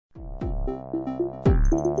You're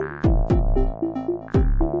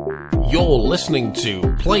listening to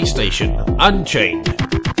PlayStation Unchained.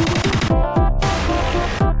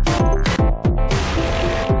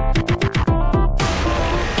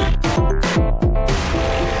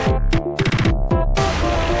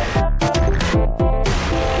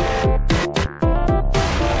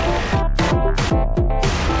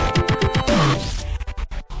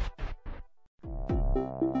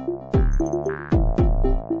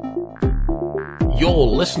 You're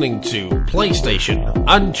listening to PlayStation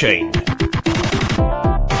Unchained.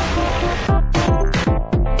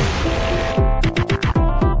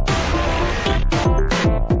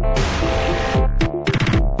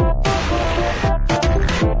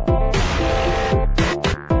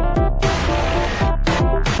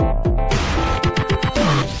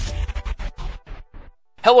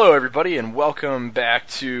 Hello everybody, and welcome back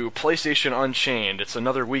to PlayStation Unchained. It's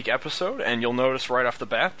another week episode, and you'll notice right off the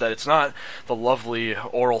bat that it's not the lovely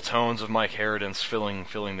oral tones of Mike Harridance filling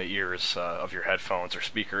the ears of your headphones or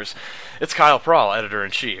speakers. It's Kyle Prahl,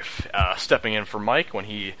 Editor-in-Chief, stepping in for Mike when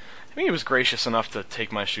I think he was gracious enough to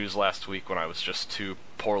take my shoes last week when I was just too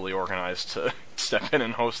poorly organized to step in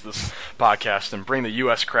and host this podcast and bring the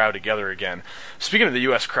U.S. crowd together again. Speaking of the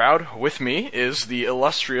U.S. crowd, with me is the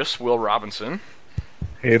illustrious Will Robinson.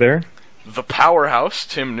 Hey there. The powerhouse,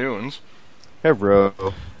 Tim Nunes. Hey, bro.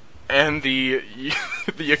 And the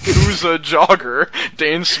Yakuza jogger,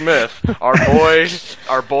 Dane Smith.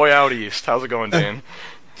 Our boy out east. How's it going, Dane?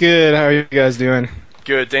 Good. How are you guys doing?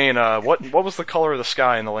 Good, Dane. What was the color of the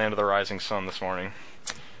sky in the land of the rising sun this morning?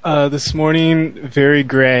 This morning, very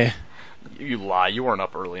gray. You lie. You weren't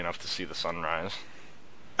up early enough to see the sunrise.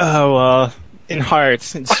 Oh, well, in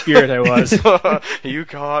heart, in spirit I was. You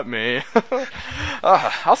caught me.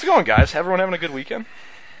 How's it going, guys? Everyone having a good weekend?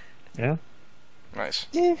 Yeah. Nice.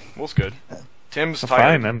 Yeah. Will's good. Tim's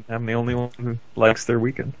tired. Fine. I'm the only one who likes their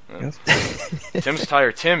weekend. Yeah. Yes. Tim's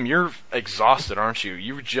tired. Tim, you're exhausted, aren't you?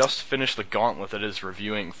 You just finished the gauntlet that is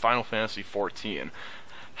reviewing Final Fantasy XIV.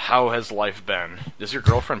 How has life been? Is your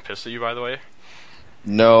girlfriend pissed at you, by the way?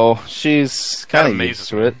 No, she's kind of used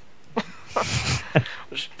to it.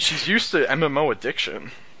 She's used to MMO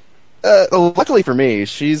addiction. Luckily for me,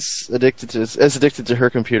 she's as addicted to her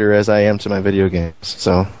computer as I am to my video games.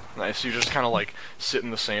 So nice. You just kind of like sit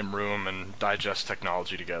in the same room and digest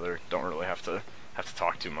technology together. Don't really have to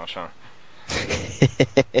talk too much, huh?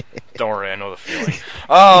 Don't worry, I know the feeling.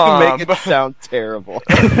 You make it sound terrible.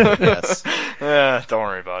 Yes. Yeah, don't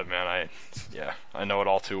worry about it, man. I know it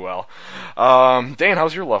all too well. Dane,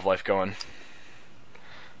 how's your love life going?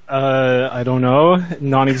 I don't know.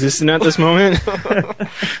 Non-existent at this moment.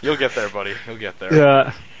 You'll get there, buddy. You'll get there.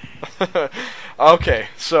 Yeah. Okay,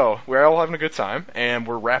 so we're all having a good time, and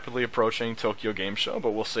we're rapidly approaching Tokyo Game Show, but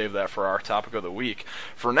we'll save that for our topic of the week.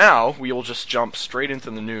 For now, we'll just jump straight into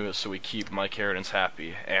the news so we keep Mike Harridance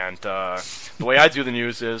happy. And the way I do the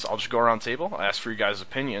news is I'll just go around the table, I'll ask for you guys'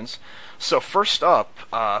 opinions. So first up,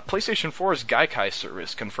 PlayStation 4's Gaikai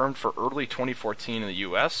service confirmed for early 2014 in the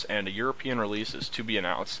US, and a European release is to be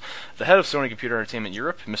announced. The head of Sony Computer Entertainment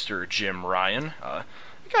Europe, Mr. Jim Ryan,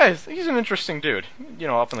 guys, he's an interesting dude. You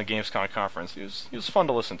know, up in the Gamescom conference, he was fun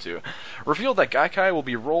to listen to. Revealed that Gaikai will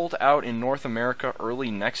be rolled out in North America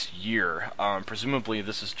early next year. Presumably,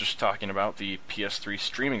 this is just talking about the PS3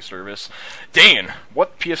 streaming service. Dane,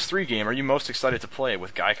 what PS3 game are you most excited to play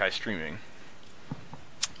with Gaikai streaming?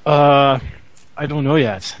 I don't know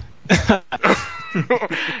yet.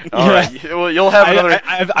 Alright, you'll have another...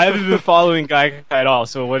 I haven't been following Gaikai at all,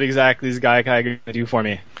 so what exactly is Gaikai going to do for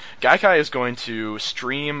me? Gaikai is going to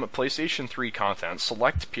stream PlayStation 3 content,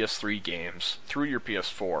 select PS3 games, through your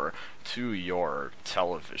PS4 to your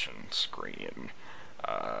television screen.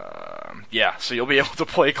 So you'll be able to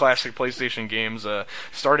play classic PlayStation games,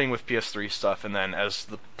 starting with PS3 stuff, and then as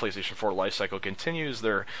the PlayStation 4 lifecycle continues,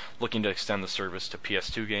 they're looking to extend the service to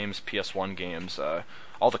PS2 games, PS1 games,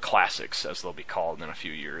 all the classics, as they'll be called in a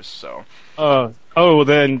few years. So. Well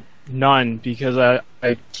then none, because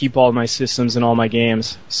I keep all my systems and all my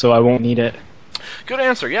games, so I won't need it. Good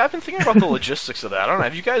answer. Yeah, I've been thinking about the logistics of that. I don't know.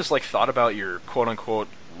 Have you guys thought about your quote-unquote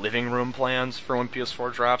living room plans for when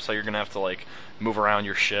PS4 drops? How you're gonna have to move around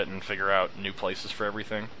your shit and figure out new places for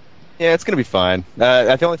everything? yeah, it's gonna be fine.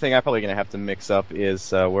 The only thing I'm probably gonna have to mix up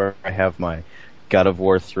is where I have my God of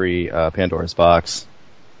War 3 Pandora's box.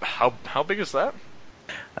 How big is that?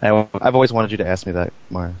 I've always wanted you to ask me that,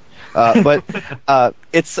 Mario. But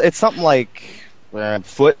it's something like a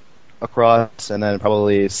foot across, and then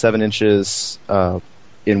probably 7 inches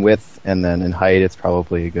in width, and then in height it's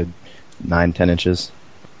probably a good 9-10 inches.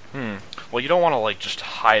 Well, you don't want to just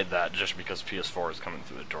hide that just because PS4 is coming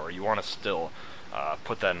through the door. You want to still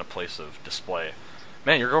put that in a place of display.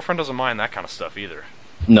 Man, your girlfriend doesn't mind that kind of stuff either.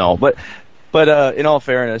 No, but in all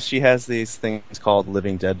fairness, she has these things called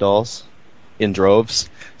living dead dolls in droves,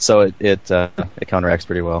 so it counteracts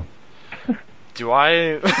pretty well. Do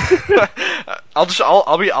I?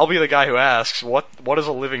 I'll be the guy who asks what is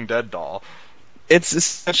a living dead doll? It's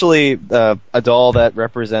essentially a doll that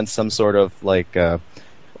represents some sort of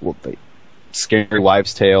scary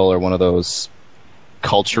wives' tale or one of those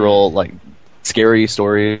cultural scary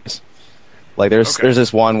stories. Like there's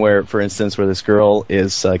this one where, for instance, where this girl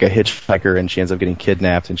is like a hitchhiker and she ends up getting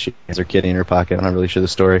kidnapped and she has her kitty in her pocket. I'm not really sure the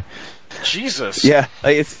story. Jesus. Yeah,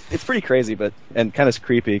 it's pretty crazy, and kind of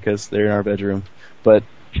creepy because they're in our bedroom. But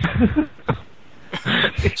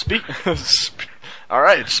all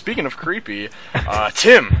right. Speaking of creepy,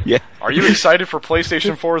 Tim, yeah, are you excited for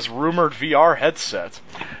PlayStation 4's rumored VR headset?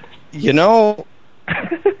 You know,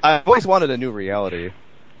 I've always wanted a new reality.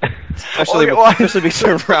 Especially being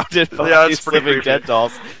surrounded by these living dead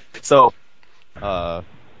dolls. So, I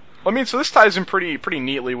mean, so this ties in pretty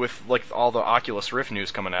neatly with all the Oculus Rift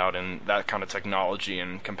news coming out and that kind of technology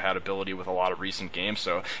and compatibility with a lot of recent games.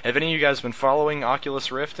 So, have any of you guys been following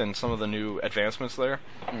Oculus Rift and some of the new advancements there?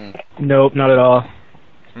 Nope, not at all.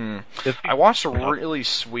 I watched a really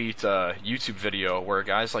sweet YouTube video where a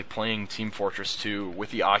guy's playing Team Fortress 2 with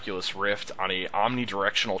the Oculus Rift on a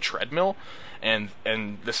omnidirectional treadmill, and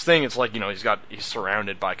this thing, it's he's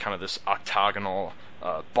surrounded by kind of this octagonal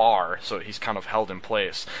bar, so he's kind of held in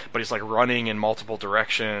place, but he's running in multiple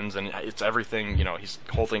directions, and it's everything, he's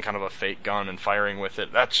holding kind of a fake gun and firing with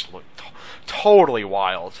it. That just looked totally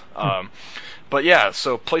wild. But yeah,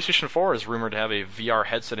 so PlayStation 4 is rumored to have a VR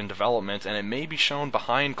headset in development, and it may be shown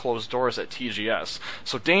behind closed doors at TGS.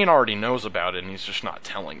 So Dane already knows about it, and he's just not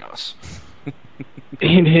telling us.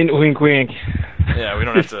 Hint, hint, wink, wink. Yeah, we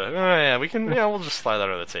don't have to. We'll just slide that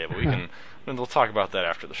under the table. We'll talk about that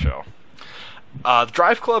after the show. The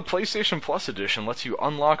Drive Club PlayStation Plus Edition lets you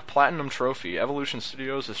unlock Platinum Trophy. Evolution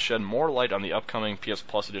Studios has shed more light on the upcoming PS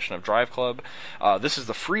Plus edition of Drive Club. This is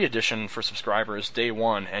the free edition for subscribers day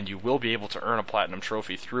one, and you will be able to earn a Platinum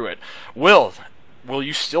Trophy through it. Will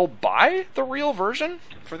you still buy the real version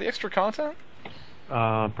for the extra content?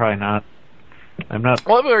 Probably not. I'm not.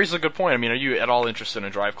 Well, that raises a good point. I mean, are you at all interested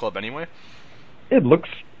in Drive Club anyway? It looks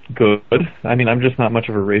good. I mean, I'm just not much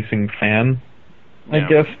of a racing fan, I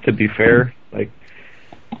guess, to be fair. I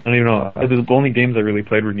don't even know. The only games I really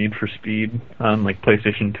played were Need for Speed on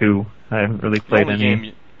PlayStation 2. I haven't really played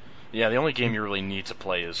any. The only game you really need to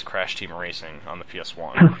play is Crash Team Racing on the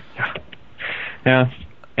PS1. Yeah,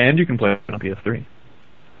 and you can play it on PS3.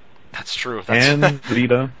 That's true. And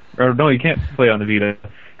Vita. Or no, you can't play on the Vita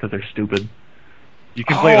because they're stupid. You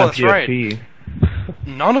can play it on PSP. Right.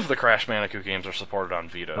 None of the Crash Bandicoot games are supported on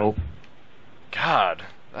Vita. Nope. God,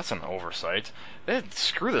 that's an oversight.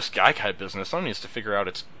 Screw this Gaikai business. Someone needs to figure out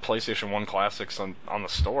its PlayStation 1 classics on the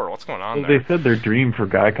store. What's going on there? They said their dream for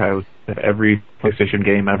Gaikai was that every PlayStation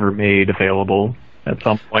game ever made available at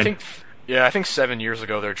some point. I think 7 years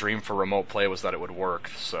ago their dream for Remote Play was that it would work.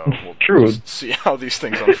 So True. We'll see how these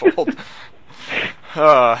things unfold.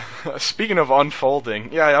 Speaking of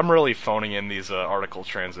unfolding, I'm really phoning in these article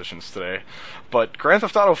transitions today. But Grand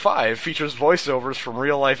Theft Auto 5 features voiceovers from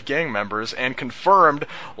real-life gang members and confirmed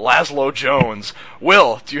Laszlo Jones.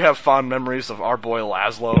 Will, do you have fond memories of our boy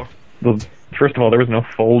Laszlo? Well, first of all, there was no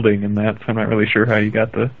folding in that, so I'm not really sure how you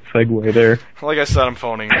got the segue there. Like I said, I'm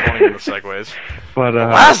phoning in the segues. But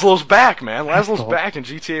Laszlo's back, man. Laszlo's back in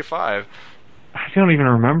GTA 5. I don't even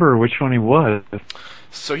remember which one he was.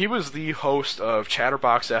 So he was the host of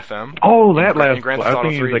Chatterbox FM. Oh, that last in Grand one. Theft I Auto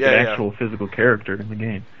think he was 3. an actual physical character in the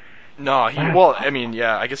game. No,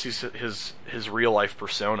 I guess he's his real life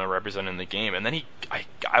persona represented in the game, and then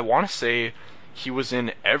I want to say he was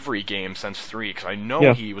in every game since 3, because I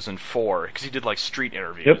know he was in 4, because he did street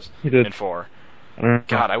interviews he did. in 4.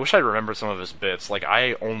 God, I wish I remembered some of his bits.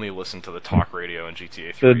 I only listened to the talk radio in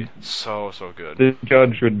GTA 3. So good. The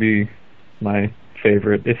Judge would be my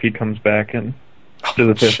favorite if he comes back and to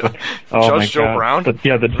the fifth. Judge Joe Brown? But,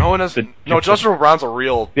 Judge Joe Brown's a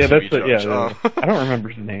real TV judge. I don't remember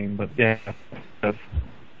his name, but those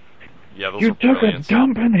you took a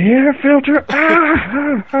dump in the air filter.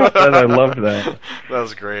 I loved that. That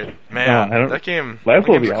was great, man. That game was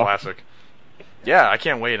a classic. Yeah, I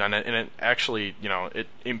can't wait, and it actually,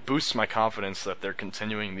 it boosts my confidence that they're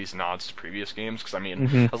continuing these nods to previous games, because,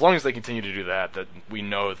 as long as they continue to do that we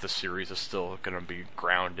know that the series is still going to be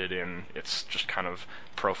grounded in its just kind of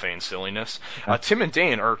profane silliness. Tim and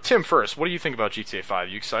Dane, or Tim first, what do you think about GTA 5?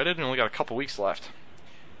 You excited? You only got a couple weeks left.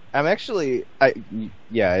 I'm actually,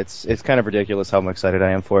 it's kind of ridiculous how excited I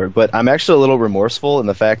am for it, but I'm actually a little remorseful in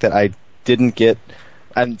the fact that I didn't get,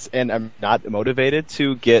 and I'm not motivated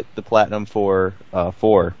to get the platinum for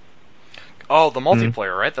 4. Oh, the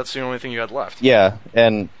multiplayer, right? That's the only thing you had left. Yeah,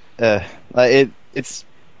 and it's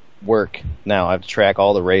work now. I have to track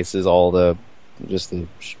all the races, all the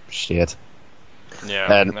shit.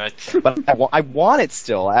 Yeah, but I want it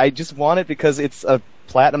still. I just want it because it's a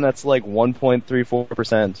platinum that's like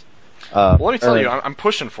 1.34%. Well, let me tell you, I'm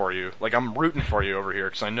pushing for you. Like, I'm rooting for you over here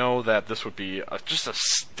because I know that this would be just a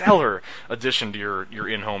stellar addition to your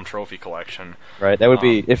in-home trophy collection. Right. That would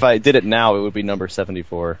be, if I did it now, it would be number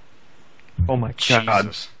 74. Oh my god.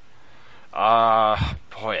 Jesus.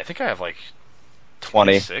 Boy, I think I have like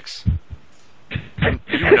 26.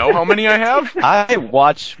 You know how many I have? I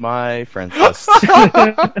watch my friends list.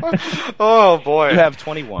 Oh boy. You have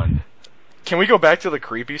 21. Can we go back to the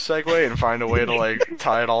creepy segue and find a way to like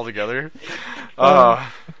tie it all together?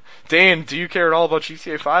 Dane, do you care at all about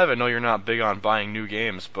GTA 5? I know you're not big on buying new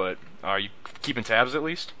games, but are you keeping tabs at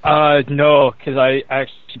least? No, because I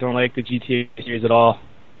actually don't like the GTA series at all.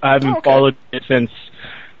 I haven't followed it since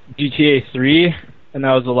GTA 3, and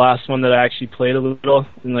that was the last one that I actually played a little.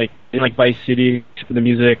 In Vice City for the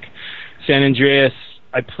music. San Andreas,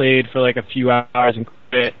 I played for like a few hours and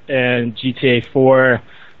quit. And GTA 4,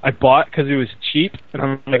 I bought because it was cheap, and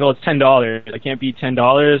I'm like, oh, it's $10. I can't beat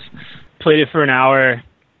 $10. Played it for an hour,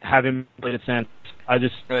 haven't played it since. I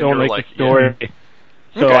just don't like the story. Yeah.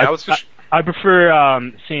 So okay, I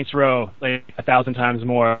prefer Saints Row like 1,000 times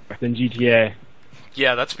more than GTA.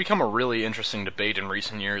 Yeah, that's become a really interesting debate in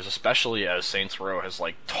recent years, especially as Saints Row has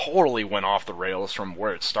like totally went off the rails from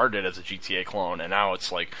where it started as a GTA clone, and now it's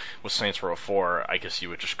like with Saints Row 4, I guess you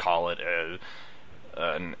would just call it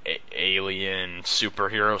an alien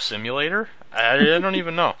superhero simulator. I don't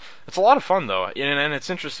even know. It's a lot of fun though, and it's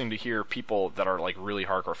interesting to hear people that are like really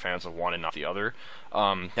hardcore fans of one and not the other.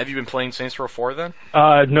 Have you been playing Saints Row 4 then?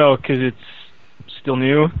 No, because it's still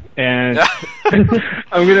new, and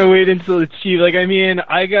I'm gonna wait until it's cheap. Like, I mean,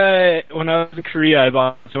 when I was in Korea, I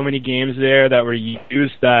bought so many games there that were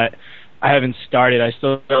used that I haven't started. I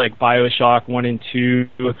still got like BioShock 1 and 2,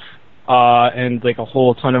 and like a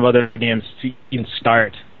whole ton of other games to even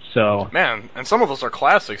start. So man, and some of those are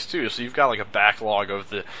classics too. So you've got like a backlog of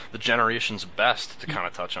the generation's best to kind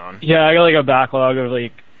of touch on. Yeah, I got like a backlog of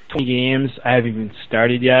like 20 games I haven't even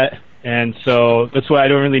started yet. And so that's why I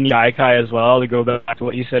don't really need Gaikai as well, to go back to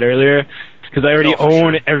what you said earlier, because I already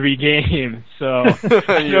own every game, so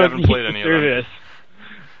you haven't played any of them. service.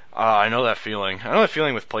 I know that feeling. I know that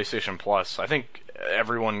feeling with PlayStation Plus. I think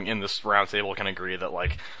everyone in this roundtable can agree that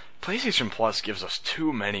like PlayStation Plus gives us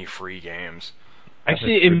too many free games.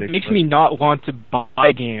 Actually, it makes me not want to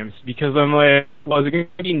buy games, because I'm like, well, is it going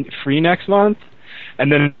to be free next month?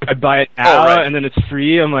 And then I buy it now, and then it's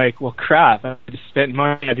free. I'm like, well, crap, I just spent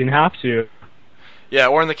money I didn't have to. Yeah,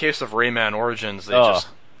 or in the case of Rayman Origins, they just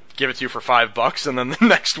give it to you for $5, and then the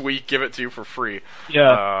next week give it to you for free.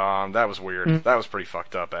 Yeah. That was weird. That was pretty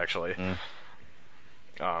fucked up, actually.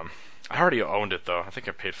 I already owned it, though. I think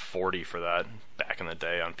I paid $40 for that back in the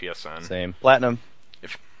day on PSN. Same. Platinum.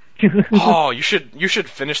 You should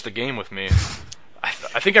finish the game with me.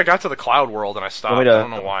 I think I got to the Cloud World and I stopped. I don't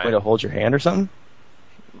know why. Want me to hold your hand or something?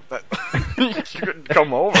 You could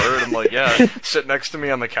come over and sit next to me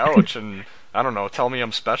on the couch and I don't know, tell me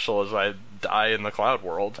I'm special as I die in the Cloud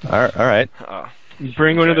World. All right.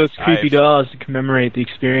 Bring one of those creepy dolls to commemorate the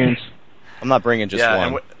experience. I'm not bringing just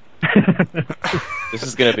one. This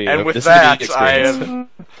is gonna be. And with that,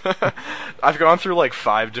 I've gone through like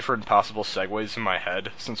 5 different possible segues in my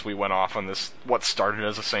head since we went off on this what started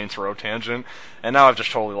as a Saints Row tangent, and now I've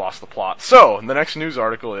just totally lost the plot. So the next news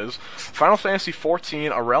article is Final Fantasy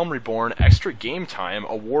XIV: A Realm Reborn extra game time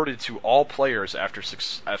awarded to all players after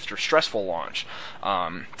stressful launch.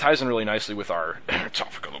 Ties in really nicely with our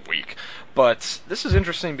topic of the week. But this is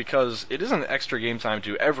interesting because it isn't extra game time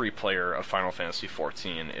to every player of Final Fantasy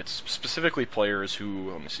XIV. It's specifically players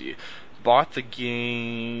who, bought the game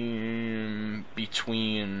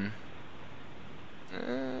between...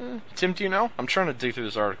 Tim, do you know? I'm trying to dig through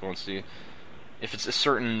this article and see if it's a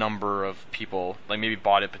certain number of people, like maybe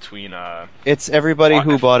bought it between... It's everybody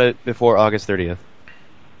who bought it before August 30th.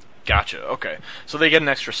 Gotcha, okay. So they get an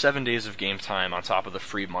extra 7 days of game time on top of the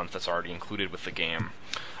free month that's already included with the game.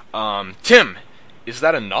 Tim, is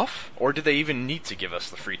that enough, or did they even need to give us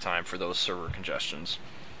the free time for those server congestions?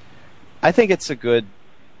 I think it's a good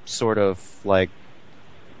sort of,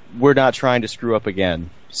 we're not trying to screw up again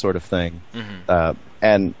sort of thing. Mm-hmm.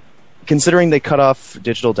 And considering they cut off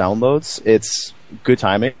digital downloads, it's good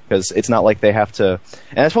timing, because it's not like they have to...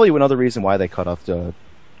 And that's probably another reason why they cut off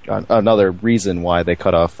digital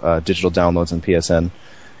downloads in PSN,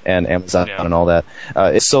 and Amazon and all that.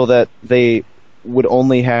 It's so that they would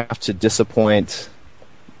only have to disappoint,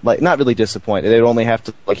 like not really disappoint. They would only have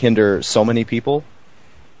to like hinder so many people.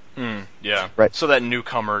 Yeah. Right. So that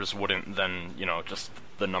newcomers wouldn't then, just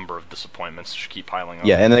the number of disappointments should keep piling up.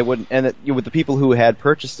 Yeah, and they wouldn't, and with the people who had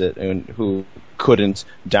purchased it and who couldn't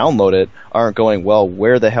download it aren't going, well,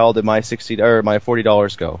 where the hell did my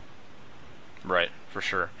 $40 go? Right, for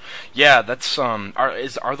sure. Yeah, that's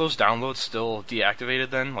are those downloads still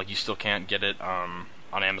deactivated then? Like you still can't get it on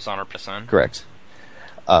Amazon or PSN? Correct.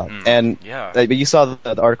 And you saw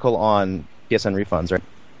the article on PSN refunds, right?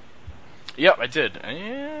 Yep, I did.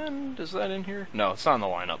 And is that in here? No, it's not in the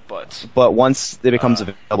lineup, But once it becomes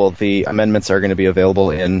available, the amendments are going to be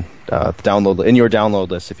available in your download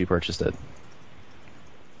list if you purchased it.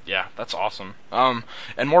 Yeah, that's awesome.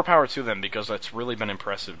 And more power to them, because it's really been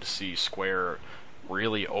impressive to see Square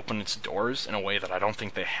really open its doors in a way that I don't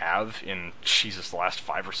think they have in the last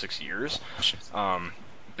 5 or 6 years.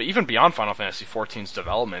 But even beyond Final Fantasy XIV's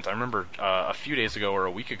development, I remember a few days ago or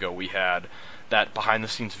a week ago we had that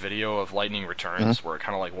behind-the-scenes video of Lightning Returns, where it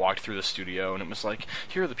kind of like walked through the studio, and it was like,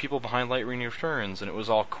 here are the people behind Lightning Returns, and it was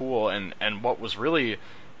all cool. And what was really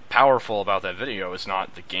powerful about that video is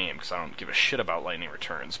not the game, because I don't give a shit about Lightning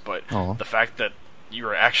Returns, but the fact that you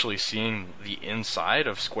are actually seeing the inside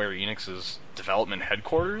of Square Enix's development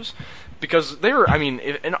headquarters. Because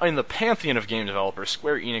in the pantheon of game developers,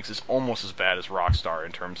 Square Enix is almost as bad as Rockstar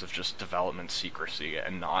in terms of just development secrecy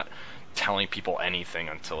and not telling people anything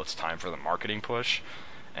until it's time for the marketing push.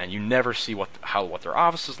 And you never see what their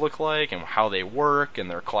offices look like and how they work and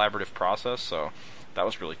their collaborative process. So that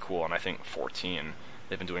was really cool. And I think 14,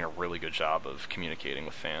 they've been doing a really good job of communicating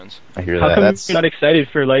with fans. I hear that. How come you're not excited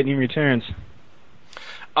for Lightning Returns?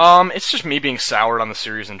 It's just me being soured on the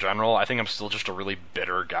series in general. I think I'm still just a really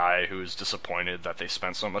bitter guy who's disappointed that they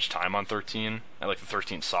spent so much time on 13, like the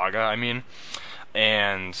 13 saga, I mean.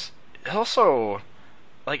 And also,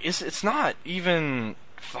 like, it's not even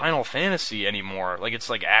Final Fantasy anymore. Like, it's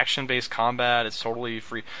like action-based combat. It's totally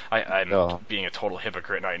free. I'm being a total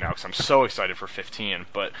hypocrite right now because I'm so excited for 15.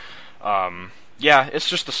 But, yeah, it's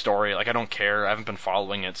just the story. Like, I don't care. I haven't been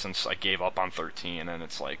following it since I gave up on 13, and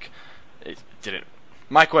it's like,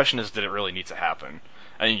 my question is, did it really need to happen?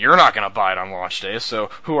 I mean, you're not going to buy it on launch day, so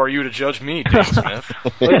who are you to judge me, Dane Smith?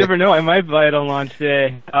 Well, you never know. I might buy it on launch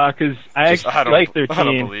day, because I actually like 13. I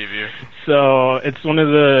don't believe you. So it's one of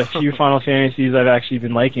the few Final Fantasies I've actually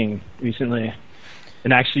been liking recently,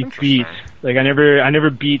 and actually beat. Like I never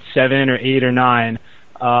beat 7 or 8 or 9,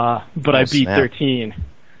 but I beat 13.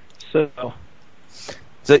 So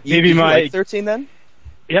maybe you like 13 then?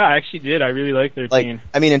 Yeah, I actually did. I really like 13. Like,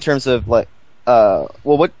 I mean, in terms of like.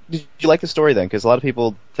 What did you like the story then? Because a lot of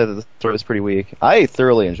people said that the story was pretty weak. I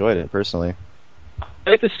thoroughly enjoyed it personally.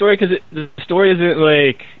 I like the story because the story isn't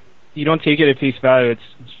like you don't take it at face value.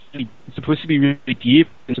 It's supposed to be really deep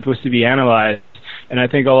and supposed to be analyzed. And I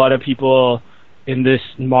think a lot of people in this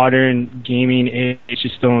modern gaming age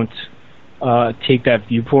just don't take that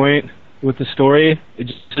viewpoint with the story. It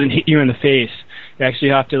just doesn't hit you in the face. You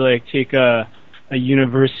actually have to like take a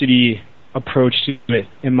university approach to it,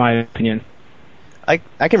 in my opinion.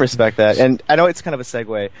 I can respect that, and I know it's kind of a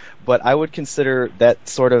segue, but I would consider that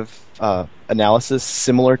sort of analysis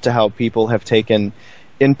similar to how people have taken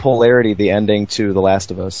in polarity the ending to The Last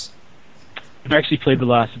of Us. I've actually played The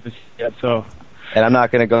Last of Us yet, so... And I'm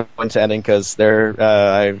not going to go into ending because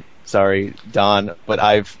I'm sorry, Don, but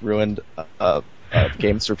I've ruined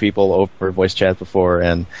games for people over voice chat before,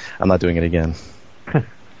 and I'm not doing it again.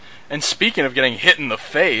 And speaking of getting hit in the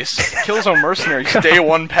face, Killzone Mercenaries Day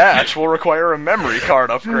 1 patch will require a memory card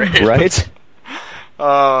upgrade. Right?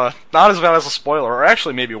 Not as bad as a spoiler, or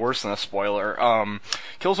actually maybe worse than a spoiler.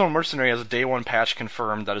 Killzone Mercenary has a Day 1 patch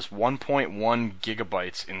confirmed that is 1.1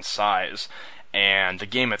 gigabytes in size, and the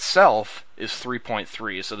game itself is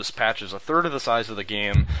 3.3, so this patch is a third of the size of the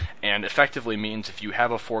game, and effectively means if you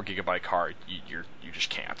have a 4 gigabyte card, you just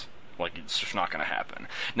can't. Like, it's just not going to happen.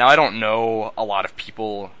 Now, I don't know a lot of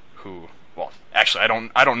people who, well, actually, I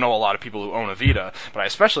don't know a lot of people who own a Vita, but I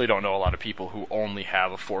especially don't know a lot of people who only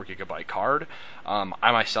have a 4 gigabyte card.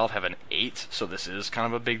 I myself have an 8, so this is kind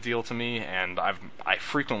of a big deal to me, and I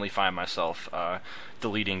frequently find myself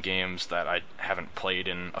deleting games that I haven't played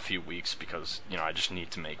in a few weeks because, I just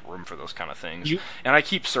need to make room for those kind of things. And I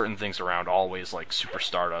keep certain things around always, like Super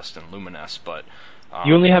Stardust and Lumines, but...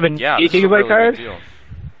 you only have an 8 gigabyte card?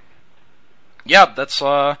 Yeah, that's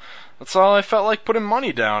all I felt like putting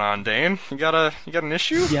money down on, Dane. You got an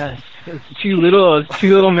issue? Yes, it's too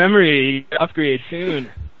little memory. Upgrade soon.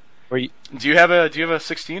 Do you have a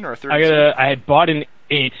 16 or a 32? I had bought an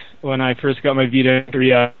 8 when I first got my Vita in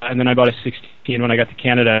Korea, and then I bought a 16 when I got to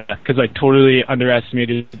Canada because I totally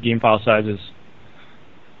underestimated the game file sizes.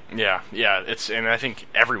 Yeah, and I think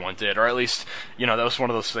everyone did, or at least, that was one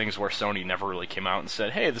of those things where Sony never really came out and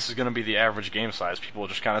said, hey, this is going to be the average game size. People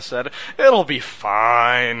just kind of said, it'll be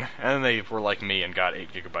fine, and they were like me and got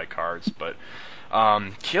 8GB cards. But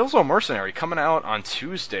Killzone Mercenary coming out on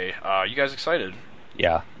Tuesday. You guys excited?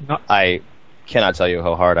 Yeah, I cannot tell you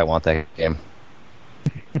how hard I want that game.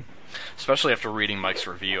 Especially after reading Mike's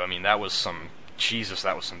review. I mean, that was some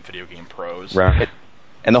video game prose. Right.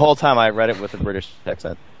 And the whole time I read it with a British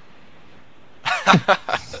accent.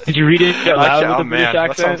 Did you read it out loud with a British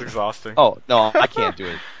accent? That sounds exhausting. Oh, no, I can't do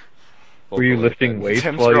it. Were you lifting weights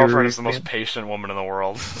Tim's while you were girlfriend is the reading? most patient woman in the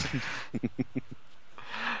world.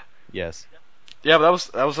 Yes. Yeah,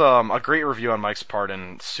 but that was a great review on Mike's part,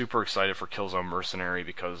 and super excited for Killzone Mercenary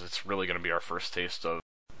because it's really going to be our first taste of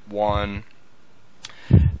one.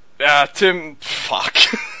 Tim, fuck.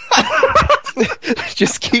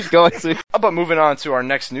 Just keep going. But moving on to our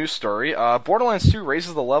next news story, Borderlands 2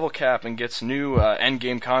 raises the level cap and gets new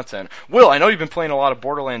endgame content. Will, I know you've been playing a lot of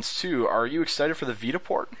Borderlands 2. Are you excited for the Vita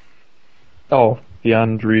port? Oh,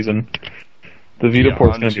 beyond reason. The Vita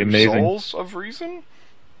port's going to be amazing. Souls of Reason?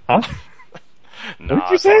 Huh? Nah, What did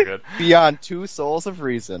you it's all say? good. Beyond 2 Souls of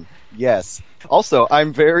Reason. Yes. Also,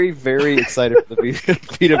 I'm very, very excited for the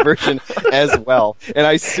Vita version as well. And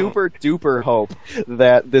I super duper hope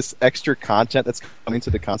that this extra content that's coming to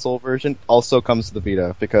the console version also comes to the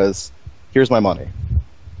Vita, because here's my money.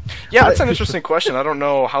 Yeah, that's an interesting question. I don't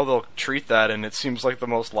know how they'll treat that, and it seems like the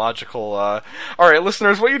most logical... Alright,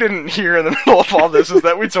 listeners, what you didn't hear in the middle of all this is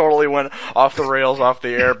that we totally went off the rails, off the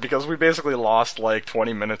air, because we basically lost like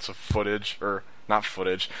 20 minutes of footage, or not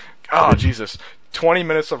footage. Oh, Jesus. 20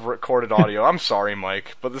 minutes of recorded audio. I'm sorry,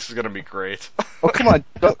 Mike, but this is going to be great. Oh, come on.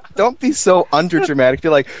 Don't be so underdramatic. Be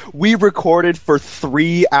like, we recorded for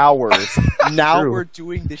 3 hours. Now True. we're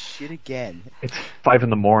doing this shit again. It's 5 in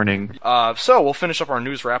the morning. So we'll finish up our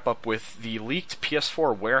news wrap-up with the leaked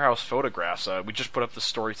PS4 warehouse photographs. We just put up the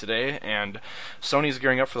story today, and Sony's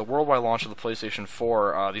gearing up for the worldwide launch of the PlayStation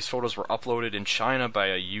 4. These photos were uploaded in China by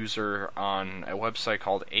a user on a website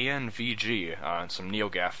called ANVG, and some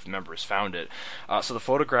NeoGAF members found it. So the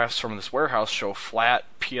photographs from this warehouse show flat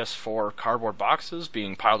PS4 cardboard boxes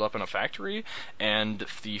being piled up in a factory, and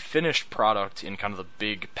the finished product in kind of the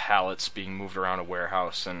big pallets being moved around a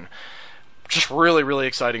warehouse, and just really, really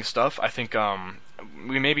exciting stuff. I think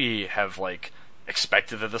we maybe have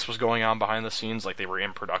expected that this was going on behind the scenes, like they were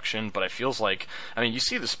in production, but it feels like, you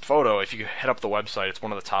see this photo, if you hit up the website, it's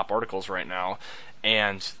one of the top articles right now,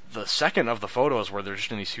 and the second of the photos where they're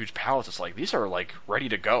just in these huge pallets, it's like, these are ready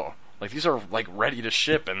to go. These are ready to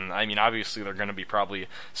ship, and obviously they're going to be probably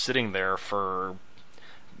sitting there for,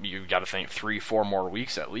 you got to think, 3-4 more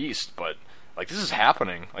weeks at least, but this is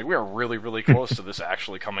happening. We are really, really close to this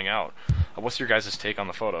actually coming out. What's your guys' take on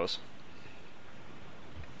the photos?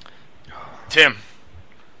 Tim.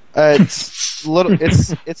 It's a little.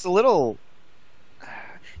 It's a little.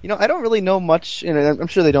 I don't really know much, and I'm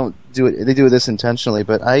sure they don't do it. They do this intentionally,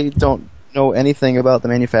 but I don't know anything about the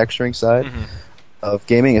manufacturing side of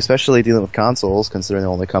gaming, especially dealing with consoles, considering they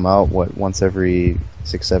only come out once every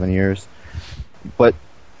 6-7 years. But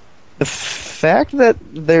the fact that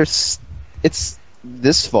it's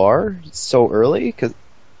this far so early, because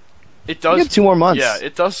it does. 2 more months. Yeah,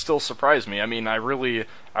 it does still surprise me.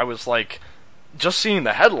 I was just seeing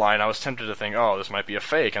the headline, I was tempted to think, oh, this might be a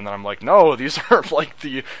fake, and then I'm like, no, these are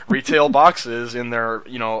the retail boxes in their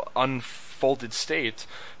unfolded state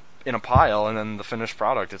in a pile, and then the finished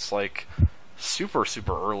product. It's super,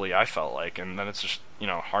 super early, I felt like, and then it's just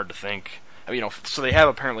hard to think. So they have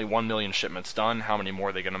apparently 1 million shipments done. How many more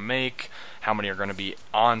are they going to make? How many are going to be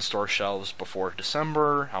on store shelves before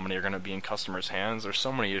December? How many are going to be in customers' hands? There's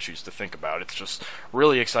so many issues to think about. It's just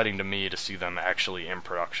really exciting to me to see them actually in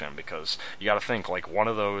production, because you got to think, one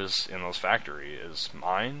of those in those factory is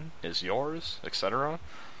mine, is yours, etc.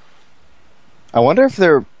 I wonder if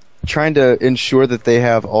they're trying to ensure that they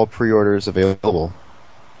have all pre-orders available.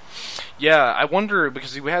 Yeah, I wonder,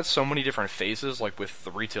 because we had so many different phases, with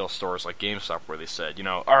the retail stores like GameStop, where they said,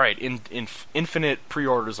 all right, infinite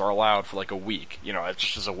pre-orders are allowed for a week,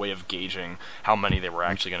 just as a way of gauging how many they were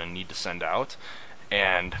actually going to need to send out.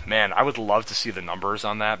 And, man, I would love to see the numbers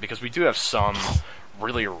on that, because we do have some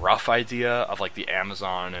really rough idea of, the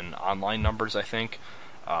Amazon and online numbers, I think.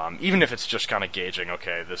 Even if it's just kind of gauging,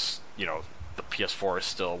 okay, this, the PS4 is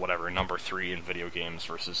still, number 3 in video games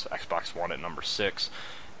versus Xbox One at number 6.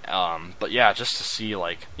 But yeah, just to see,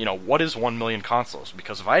 what is 1 million consoles?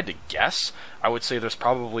 Because if I had to guess, I would say there's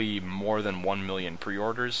probably more than 1 million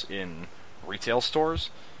pre-orders in retail stores.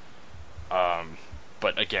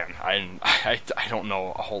 But again, I don't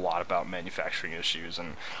know a whole lot about manufacturing issues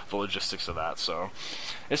and the logistics of that. So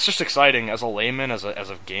it's just exciting as a layman, as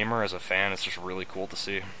a gamer, as a fan. It's just really cool to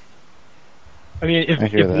see. I mean,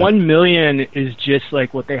 if 1 million is just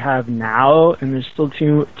like what they have now, and there's still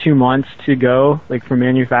two months to go, like for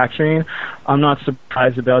manufacturing, I'm not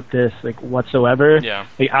surprised about this like whatsoever. Yeah.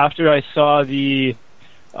 Like after I saw the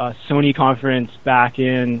Sony conference back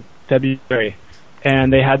in February,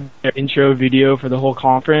 and they had their intro video for the whole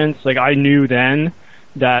conference, like I knew then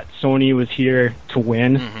that Sony was here to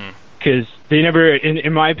win, because they never,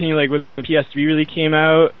 in my opinion, like when the PS3 really came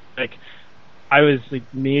out, like I was like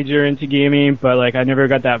major into gaming, but like I never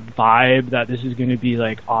got that vibe that this is going to be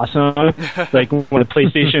like awesome. Like when the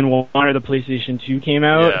PlayStation 1 or the PlayStation 2 came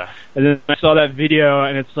out, and then I saw that video,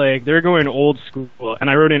 and it's like they're going old school. And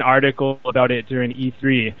I wrote an article about it during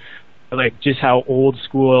E3, like just how old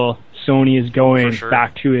school Sony is going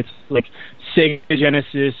back to its like Sega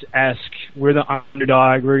Genesis-esque. We're the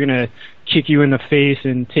underdog. We're gonna kick you in the face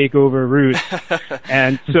and take over roots.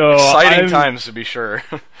 And so exciting times to be sure.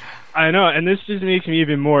 I know, and this just makes me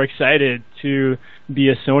even more excited to be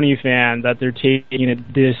a Sony fan, that they're taking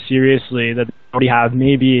it this seriously, that they already have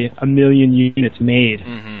maybe 1 million units made.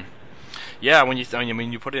 Yeah, when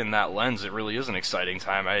you put it in that lens, it really is an exciting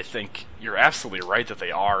time. I think you're absolutely right that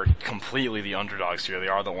they are completely the underdogs here. They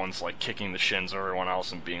are the ones like kicking the shins of everyone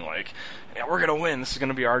else and being like, yeah, we're going to win. This is going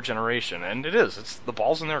to be our generation. And it is. It's the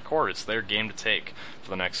ball's in their court. It's their game to take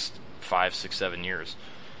for the next 5, 6, 7 years.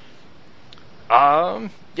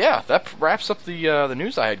 Yeah, that wraps up the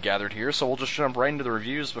news I had gathered here, so we'll just jump right into the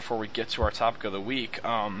reviews before we get to our topic of the week.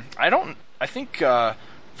 I think the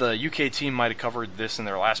UK team might have covered this in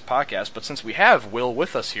their last podcast, but since we have Will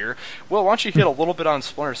with us here, Will, why don't you hit a little bit on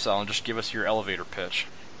Splinter Cell and just give us your elevator pitch?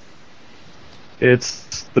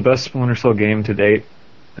 It's the best Splinter Cell game to date.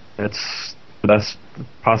 It's the best,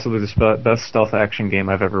 possibly the best stealth action game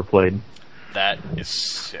I've ever played. That is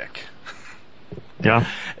sick. Yeah.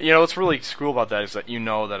 You know, what's really cool about that is that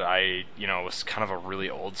that I, was kind of a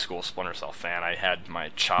really old school Splinter Cell fan. I had my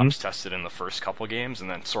chops tested in the first couple games and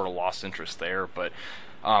then sort of lost interest there. But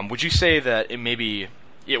would you say that it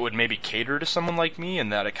would maybe cater to someone like me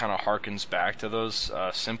and that it kind of harkens back to those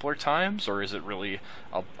simpler times? Or is it really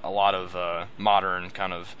a lot of modern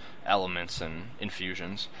kind of elements and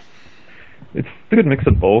infusions? It's a good mix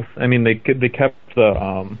of both. I mean, they kept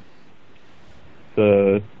the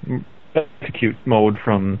execute mode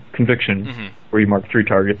from Conviction, where you mark 3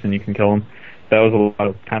 targets and you can kill them. That was a lot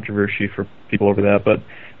of controversy for people over that, but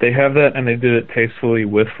they have that, and they did it tastefully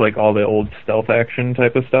with like all the old stealth action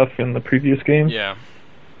type of stuff in the previous game. Yeah.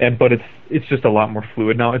 But it's just a lot more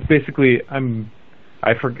fluid now. It's basically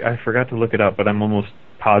I forgot to look it up, but I'm almost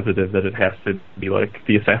positive that it has to be like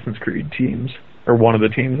the Assassin's Creed teams or one of the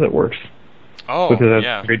teams that works. Oh,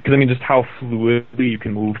 yeah. Great, because I mean, just how fluidly you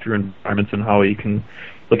can move through environments and how you can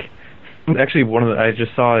look. Actually, I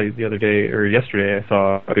just saw the other day, or yesterday, I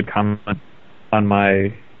saw a good comment on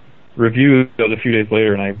my review. It was a few days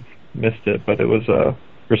later, and I missed it, but it was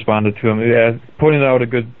responded to him. Yeah, pointed out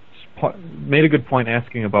made a good point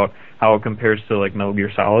asking about how it compares to like Metal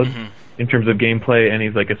Gear Solid in terms of gameplay, and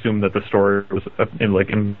he's like assumed that the story was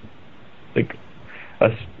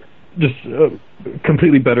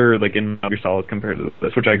completely better like in Metal Gear Solid compared to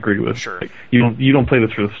this, which I agree with. Sure. Like, you don't play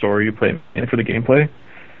this for the story, you play it for the gameplay.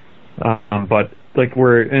 But like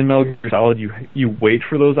where in Metal Gear Solid, you wait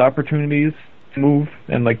for those opportunities to move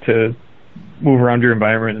and like to move around your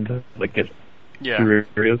environment and to like get through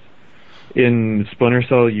areas. In Splinter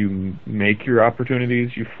Cell, you make your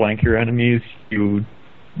opportunities, you flank your enemies, you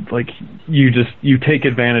take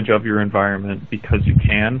advantage of your environment because you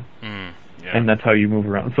can, and that's how you move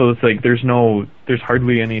around. So it's like there's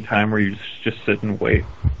hardly any time where you just sit and wait.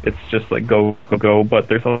 It's just like go, but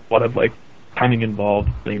there's a lot of like timing involved.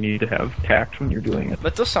 They need to have tact when you're doing it.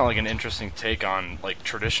 That does sound like an interesting take on like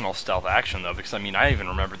traditional stealth action, though, because I mean, I even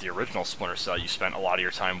remember the original Splinter Cell. You spent a lot of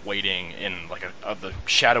your time waiting in like the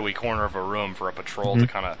shadowy corner of a room for a patrol to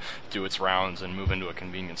kind of do its rounds and move into a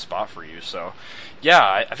convenient spot for you. So,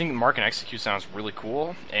 yeah, I think Mark and Execute sounds really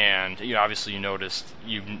cool, and obviously you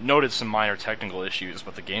noted some minor technical issues,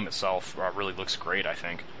 but the game itself really looks great, I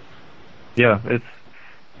think. Yeah,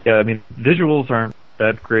 I mean, visuals aren't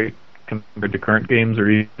that great compared to current games or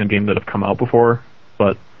even games that have come out before,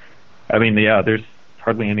 but I mean, there's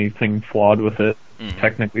hardly anything flawed with it,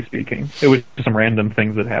 technically speaking. It was just some random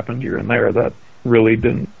things that happened here and there that really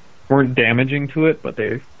weren't damaging to it, but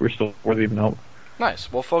they were still worthy of note.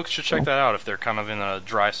 Nice. Well, folks should check that out if they're kind of in a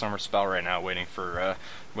dry summer spell right now, waiting for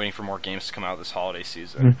more games to come out this holiday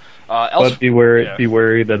season. But be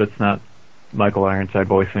wary that it's not Michael Ironside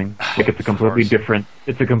voicing. Like it's a completely course. different.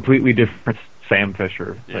 It's a completely different Sam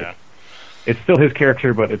Fisher. Yeah. Like, it's still his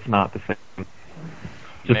character, but it's not the same.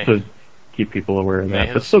 Just to keep people aware of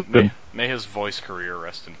that. But so good. May his voice career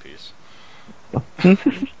rest in peace.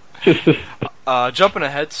 Just Jumping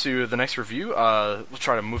ahead to the next review, we'll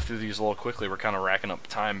try to move through these a little quickly. We're kind of racking up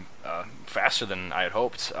time faster than I had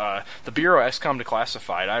hoped. The Bureau XCOM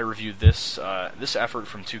Declassified, I reviewed this effort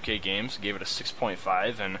from 2K Games, gave it a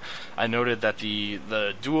 6.5, and I noted that the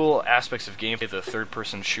dual aspects of gameplay, the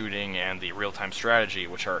third-person shooting and the real-time strategy,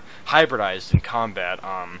 which are hybridized in combat,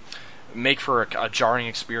 make for a jarring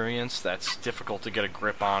experience that's difficult to get a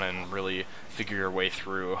grip on and really figure your way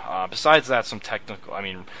through. Besides that,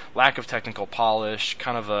 lack of technical polish,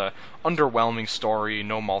 kind of a underwhelming story,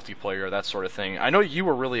 no multiplayer, that sort of thing. I know you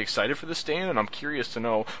were really excited for this, Dan, and I'm curious to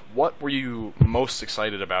know, what were you most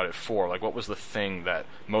excited about it for? Like, what was the thing that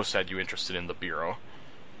most had you interested in the Bureau?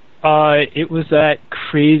 It was that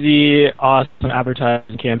crazy, awesome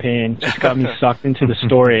advertising campaign. Just got me sucked into the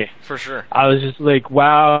story. For sure. I was just like,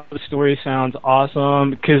 wow, the story sounds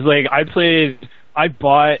awesome. Because, like, I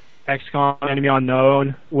bought XCOM Enemy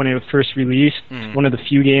Unknown when it was first released. Mm. One of the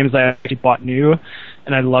few games I actually bought new,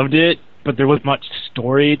 and I loved it, but there wasn't much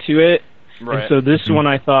story to it. Right. And so this one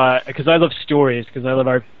I thought, because I love stories, because I love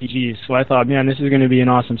RPGs, so I thought, man, this is going to be an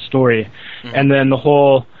awesome story. Mm. And then the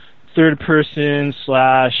whole third-person /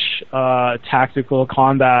 tactical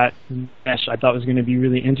combat mesh I thought was going to be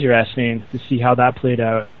really interesting to see how that played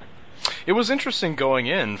out. It was interesting going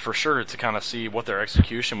in, for sure, to kind of see what their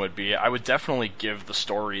execution would be. I would definitely give the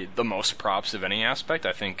story the most props of any aspect.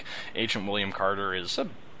 I think Agent William Carter is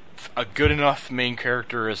a good enough main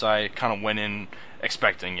character as I kind of went in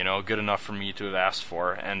expecting, good enough for me to have asked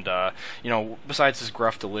for. And, besides his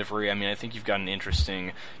gruff delivery, I think you've got an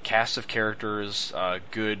interesting cast of characters,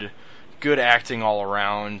 good acting all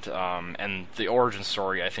around, and the origin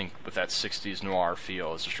story, I think, with that 60s noir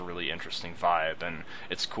feel is just a really interesting vibe, and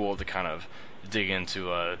it's cool to kind of dig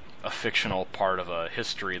into a fictional part of a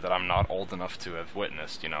history that I'm not old enough to have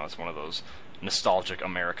witnessed. It's one of those nostalgic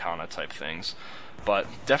Americana type things. But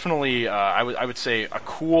definitely, I would say a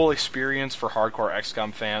cool experience for hardcore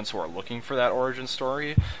XCOM fans who are looking for that origin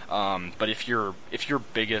story. But if your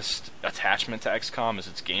biggest attachment to XCOM is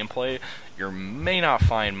its gameplay, you may not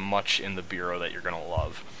find much in the Bureau that you're going to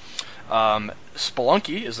love.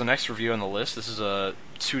 Spelunky is the next review on the list. This is a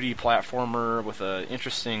 2D platformer with an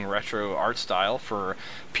interesting retro art style for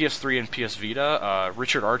PS3 and PS Vita.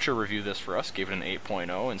 Richard Archer reviewed this for us, gave it an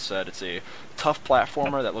 8.0, and said it's a tough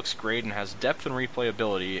platformer that looks great and has depth and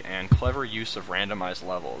replayability and clever use of randomized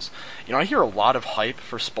levels. I hear a lot of hype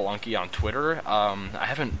for Spelunky on Twitter. I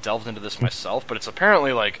haven't delved into this myself, but it's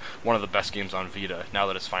apparently like one of the best games on Vita now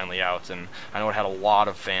that it's finally out, and I know it had a lot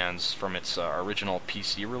of fans from its original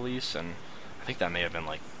PC release, and I think that may have been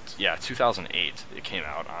 2008 it came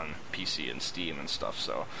out on PC and Steam and stuff,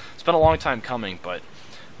 so it's been a long time coming, but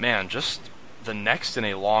man, just the next in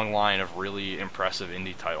a long line of really impressive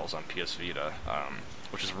indie titles on PS Vita,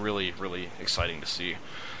 which is really, really exciting to see.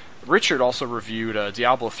 Richard also reviewed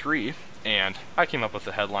Diablo 3, and I came up with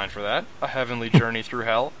the headline for that, A Heavenly Journey Through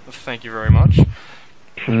Hell. Thank you very much.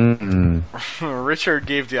 Richard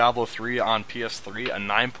gave Diablo 3 on PS3 a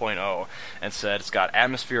 9.0 and said it's got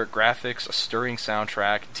atmospheric graphics, a stirring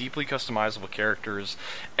soundtrack, deeply customizable characters,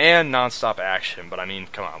 and non-stop action. But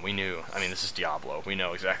come on, we knew. This is Diablo. We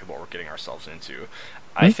know exactly what we're getting ourselves into.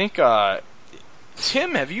 I think,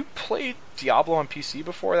 Tim, have you played Diablo on PC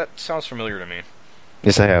before? That sounds familiar to me.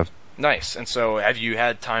 Yes, I have. Nice. And so, have you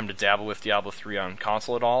had time to dabble with Diablo 3 on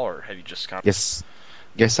console at all, or have you just kind of...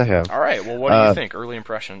 Yes, I have. All right. Well, what do you think? Early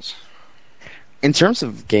impressions. In terms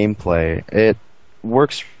of gameplay, it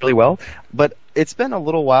works really well, but it's been a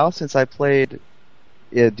little while since I played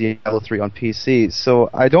Diablo 3 on PC, so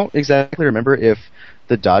I don't exactly remember if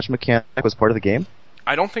the dodge mechanic was part of the game.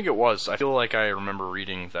 I don't think it was. I feel like I remember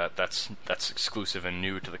reading that that's exclusive and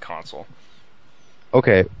new to the console.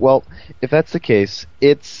 Okay, well, if that's the case,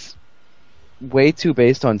 it's way too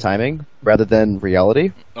based on timing rather than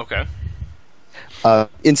reality. Okay.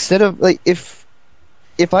 Instead of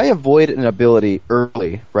if I avoid an ability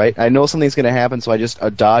early, right? I know something's going to happen, so I just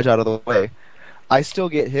dodge out of the way. I still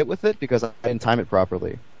get hit with it because I didn't time it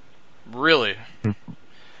properly. Really?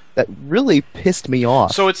 That really pissed me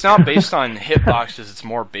off. So it's not based on hitboxes; it's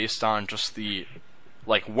more based on just the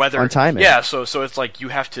weather. On timing. Yeah. So it's like you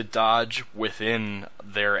have to dodge within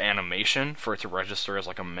their animation for it to register as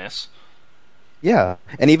a miss. Yeah,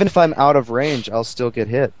 and even if I'm out of range, I'll still get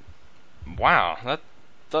hit. Wow,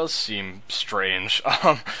 does seem strange.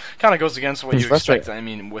 Kind of goes against what you expect. I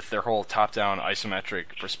mean, with their whole top-down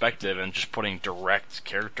isometric perspective and just putting direct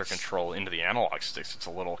character control into the analog sticks, it's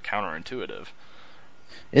a little counterintuitive.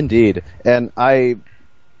 Indeed, and I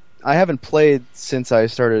haven't played since I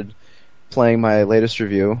started playing my latest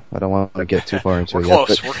review. I don't want to get too far into it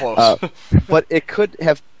yet. We're close. But it could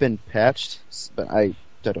have been patched, but I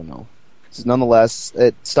don't know. So nonetheless,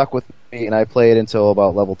 it stuck with me, and I played until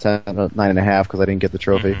about level 10, 9.5, because I didn't get the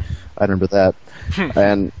trophy. I remember that.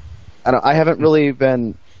 And I haven't really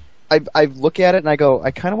been... I look at it and I go,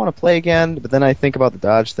 I kind of want to play again, but then I think about the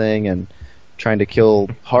dodge thing and trying to kill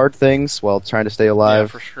hard things while trying to stay alive. Yeah,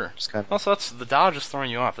 for sure. Also, that's the dodge is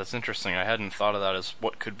throwing you off. That's interesting. I hadn't thought of that as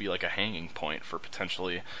what could be like a hanging point for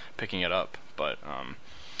potentially picking it up. But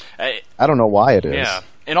I don't know why it is. Yeah.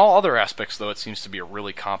 In all other aspects, though, it seems to be a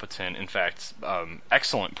really competent, in fact,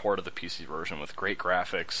 excellent port of the PC version with great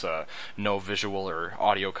graphics, no visual or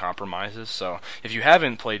audio compromises. So if you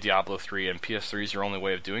haven't played Diablo 3 and PS3 is your only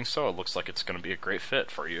way of doing so, it looks like it's going to be a great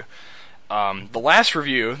fit for you. The last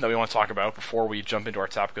review that we want to talk about before we jump into our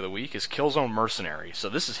topic of the week is Killzone Mercenary. So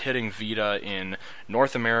this is hitting Vita in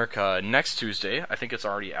North America next Tuesday. I think it's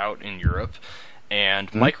already out in Europe.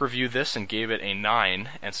 And Mike reviewed this and gave it a 9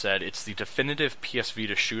 and said it's the definitive PS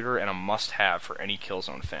Vita shooter and a must-have for any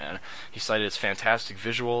Killzone fan. He cited its fantastic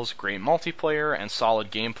visuals, great multiplayer, and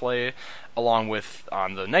solid gameplay, along with,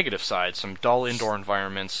 on the negative side, some dull indoor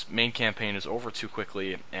environments, main campaign is over too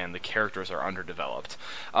quickly, and the characters are underdeveloped.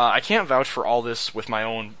 I can't vouch for all this with my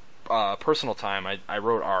own personal time. I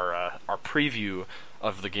wrote our preview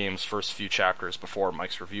of the game's first few chapters before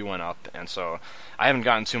Mike's review went up, and so I haven't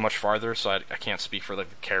gotten too much farther, so I can't speak for the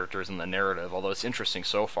characters and the narrative, although it's interesting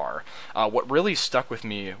so far. What really stuck with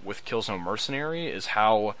me with Killzone Mercenary is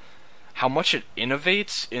how much it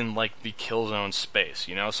innovates in like the Killzone space,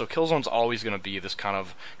 you know? So Killzone's always going to be this kind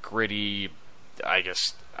of gritty, I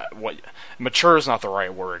guess, mature is not the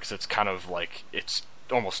right word, because it's kind of like, it's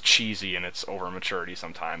almost cheesy in its over maturity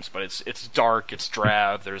sometimes, but it's dark, it's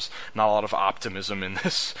drab, there's not a lot of optimism in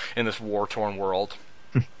this war-torn world.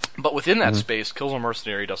 But within that space, Killzone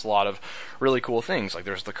Mercenary does a lot of really cool things. Like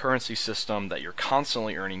there's the currency system that you're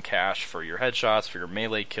constantly earning cash for your headshots, for your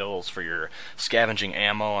melee kills, for your scavenging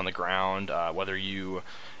ammo on the ground, whether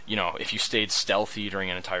if you stayed stealthy during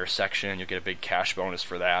an entire section, you'll get a big cash bonus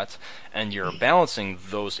for that. And you're balancing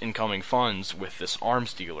those incoming funds with this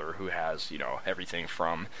arms dealer who has, everything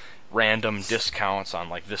from random discounts on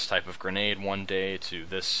like this type of grenade one day to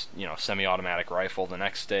this, semi-automatic rifle the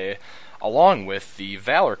next day, along with the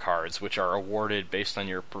Valor cards, which are awarded based on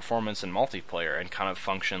your performance in multiplayer and kind of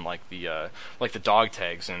function like the dog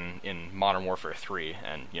tags in Modern Warfare 3.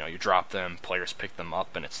 And you drop them, players pick them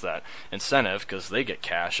up, and it's that incentive because they get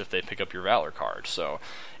cash if they pick up your Valor card. So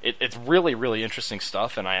it's really, really interesting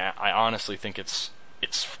stuff, and I honestly think it's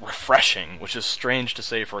refreshing, which is strange to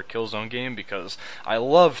say for a Killzone game because I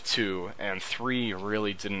love 2, and 3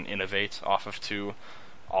 really didn't innovate off of 2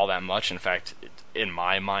 all that much. In fact, in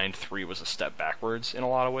my mind, 3 was a step backwards in a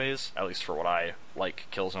lot of ways, at least for what I like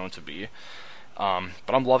Killzone to be.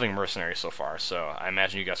 But I'm loving Mercenary so far, so I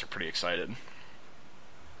imagine you guys are pretty excited.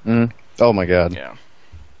 Oh my god. Yeah.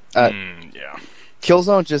 Yeah.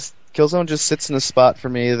 Killzone just sits in a spot for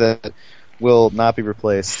me that will not be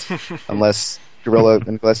replaced unless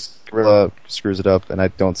Guerrilla screws it up, and I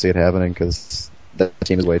don't see it happening because that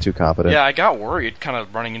team is way too competent. Yeah, I got worried kind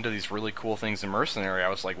of running into these really cool things in Mercenary. I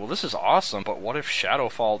was like, well, this is awesome, but what if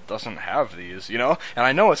Shadowfall doesn't have these, And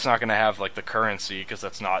I know it's not going to have, like, the currency, because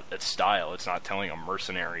that's not its style. It's not telling a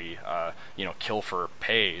mercenary, kill for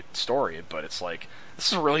pay story, but it's like,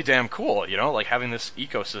 this is really damn cool, Like, having this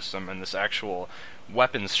ecosystem and this actual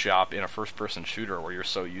weapons shop in a first-person shooter where you're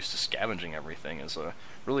so used to scavenging everything is a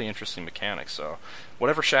really interesting mechanic. So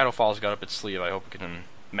whatever Shadowfall's got up its sleeve, I hope it can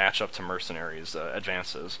match up to Mercenary's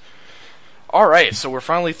advances. Alright, so we're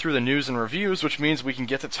finally through the news and reviews, which means we can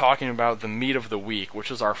get to talking about the meat of the week, which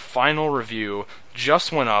is our final review.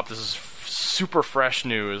 Just went up. This is super fresh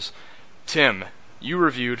news. Tim, you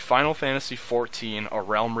reviewed Final Fantasy XIV A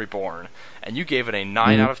Realm Reborn, and you gave it a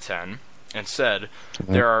 9 out of 10. And said,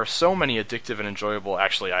 there are so many addictive and enjoyable...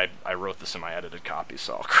 Actually, I wrote this in my edited copy,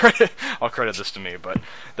 so I'll credit this to me. But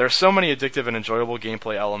there are so many addictive and enjoyable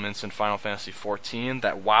gameplay elements in Final Fantasy XIV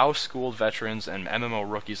that WoW-schooled veterans and MMO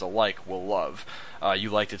rookies alike will love. You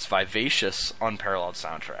liked its vivacious, unparalleled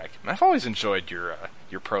soundtrack. And I've always enjoyed your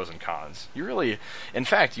pros and cons. You really... In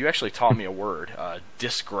fact, you actually taught me a word,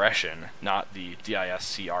 discretion, not the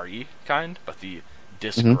D-I-S-C-R-E kind, but the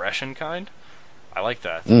discretion kind. I like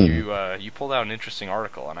that. You pulled out an interesting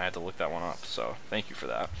article, and I had to look that one up. So thank you for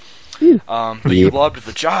that. But you loved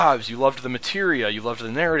the jobs, you loved the materia, you loved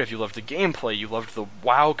the narrative, you loved the gameplay, you loved the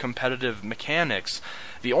WoW competitive mechanics.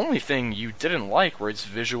 The only thing you didn't like were its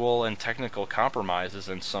visual and technical compromises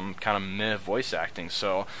and some kind of meh voice acting.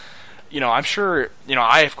 So, I'm sure,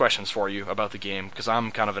 I have questions for you about the game, because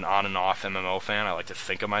I'm kind of an on and off MMO fan. I like to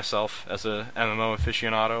think of myself as a MMO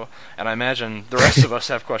aficionado, and I imagine the rest of us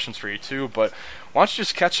have questions for you too, but why don't you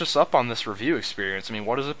just catch us up on this review experience? I mean,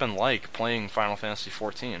 what has it been like playing Final Fantasy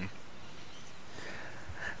XIV?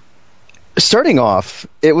 Starting off,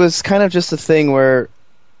 it was kind of just a thing where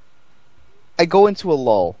I go into a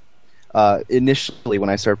lull initially when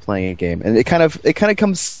I start playing a game, and it kind of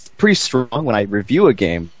comes pretty strong when I review a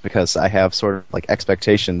game, because I have sort of like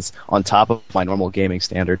expectations on top of my normal gaming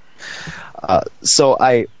standard. So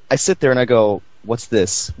I sit there and I go, "What's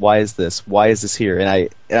this? Why is this? Why is this here?" And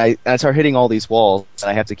I start hitting all these walls, and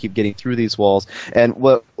I have to keep getting through these walls. And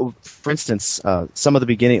for instance, some of the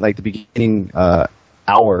beginning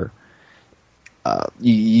hour.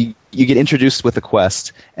 You get introduced with a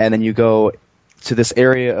quest, and then you go to this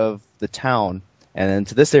area of the town, and then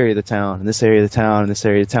to this area of the town, and this area of the town, and this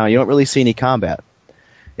area of the town. You don't really see any combat.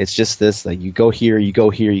 It's just this, like, you go here, you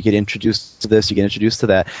get introduced to this, you get introduced to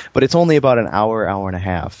that. But it's only about an hour and a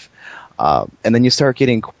half. And then you start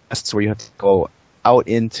getting quests where you have to go out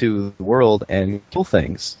into the world and kill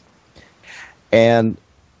things. And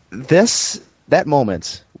that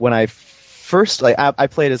moment, when I first, I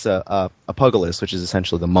played as a Pugilist, which is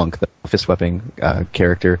essentially the monk, the fist-whipping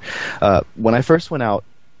character. When I first went out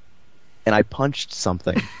and I punched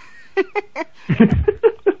something,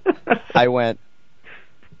 I went,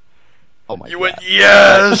 oh my God. You went,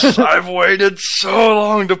 yes! I've waited so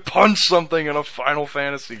long to punch something in a Final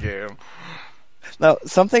Fantasy game. Now,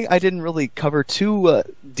 something I didn't really cover too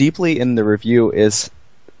deeply in the review is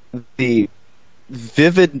the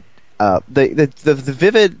vivid the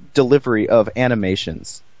vivid delivery of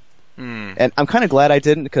animations. And I'm kind of glad I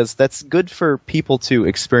didn't, because that's good for people to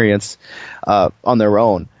experience on their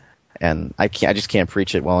own. And I just can't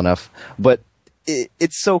preach it well enough. But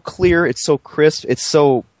it's so clear, it's so crisp, it's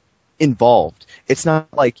so involved. It's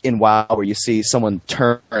not like in WoW where you see someone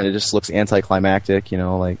turn and it just looks anticlimactic.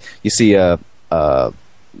 Like you see I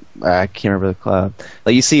can't remember the class.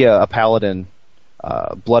 Like you see a paladin,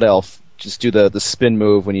 blood elf, just do the spin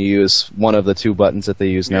move when you use one of the two buttons that they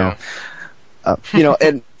use now.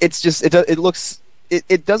 And it's just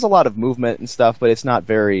it does a lot of movement and stuff, but it's not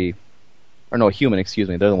very, or no, human, excuse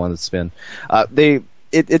me, they're the ones that spin.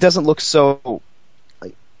 It doesn't look so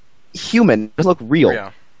like human. It doesn't look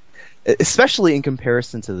real, especially in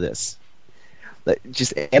comparison to this.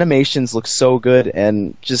 Just animations look so good,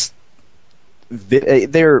 and just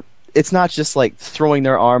it's not just like throwing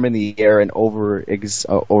their arm in the air and I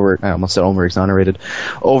almost said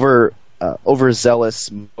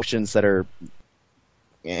overzealous motions that are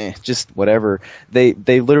just whatever. They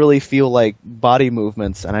literally feel like body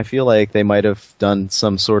movements, and I feel like they might have done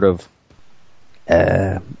some sort of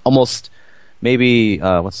almost maybe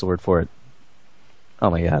what's the word for it? Oh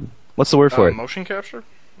my God, what's the word for it? Motion capture.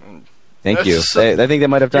 Thank you. I think they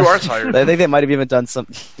might have done. You are tired. I think they might have even done some.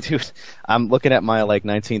 Dude, I'm looking at my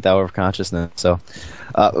 19th hour of consciousness. So,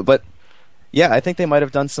 but yeah, I think they might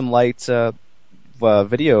have done some light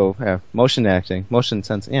video, motion acting, motion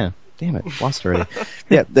sense. Yeah, damn it, lost already.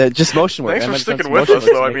 Yeah, just motion work. Thanks for sticking with us,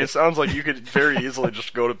 though. I mean, it sounds like you could very easily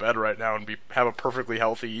just go to bed right now and have a perfectly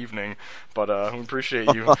healthy evening. But we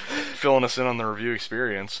appreciate you filling us in on the review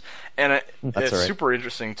experience. And it's super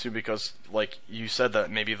interesting, too, because, like, you said that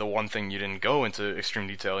maybe the one thing you didn't go into extreme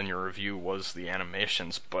detail in your review was the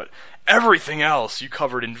animations, but everything else you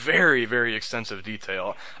covered in very, very extensive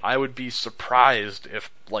detail. I would be surprised if,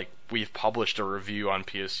 like, we've published a review on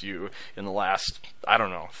PSU in the last,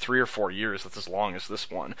 3 or 4 years that's as long as this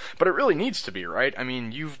one. But it really needs to be, right? I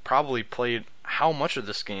mean, you've probably played how much of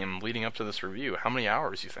this game leading up to this review? How many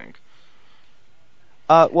hours, you think?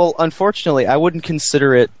 Well, unfortunately, I wouldn't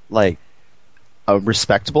consider it, like, a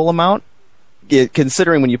respectable amount.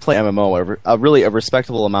 Considering when you play MMO, really a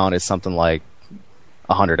respectable amount is something like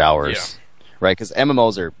 100 hours, right? Because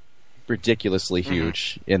MMOs are ridiculously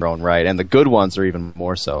huge in their own right, and the good ones are even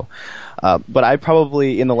more so. But I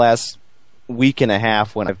probably, in the last week and a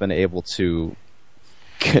half, when I've been able to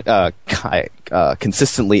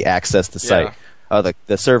consistently access the site,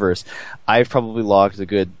 the servers, I've probably logged a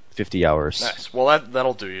good 50 hours. Nice. Well,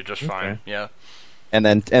 that'll do you just fine. Yeah. And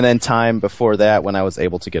then time before that when I was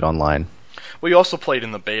able to get online. Well, you also played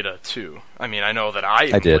in the beta too. I mean, I know that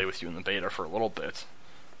I did play with you in the beta for a little bit.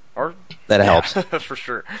 Or that helps for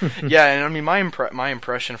sure. Yeah, and I mean my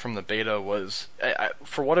impression from the beta was,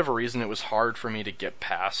 for whatever reason, it was hard for me to get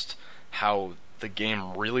past how the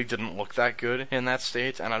game really didn't look that good in that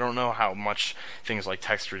state, and I don't know how much things like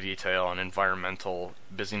texture detail and environmental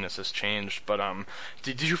busyness has changed. But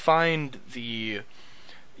did you find the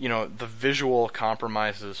visual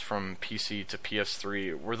compromises from PC to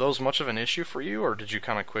PS3, were those much of an issue for you, or did you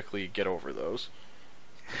kind of quickly get over those?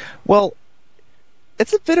 Well,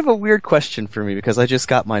 it's a bit of a weird question for me because I just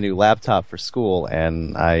got my new laptop for school,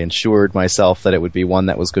 and I ensured myself that it would be one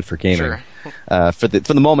that was good for gaming. Sure. For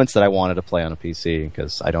the moments that I wanted to play on a PC,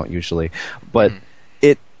 because I don't usually. But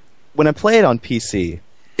when I play it on PC,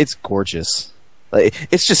 it's gorgeous.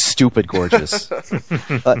 It's just stupid gorgeous.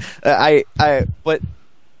 But I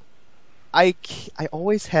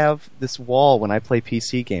always have this wall when I play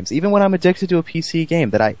PC games, even when I'm addicted to a PC game,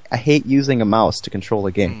 that I hate using a mouse to control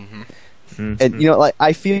a game. Mm-hmm. And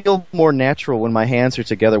I feel more natural when my hands are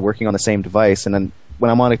together working on the same device, and then when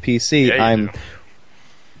I'm on a PC, I'm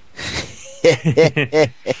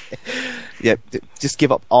just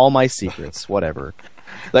give up all my secrets, whatever.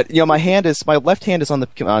 But my left hand is on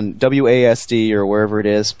WASD or wherever it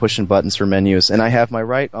is, pushing buttons for menus, and I have my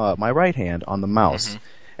right hand on the mouse. Mm-hmm.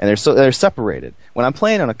 And they're separated. When I'm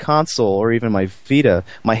playing on a console or even my Vita,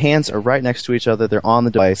 my hands are right next to each other. They're on the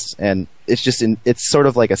device, and it's sort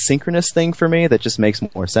of like a synchronous thing for me that just makes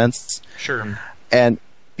more sense. Sure. And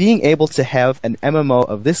being able to have an MMO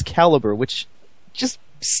of this caliber, which just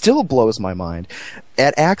still blows my mind,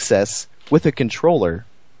 at access with a controller,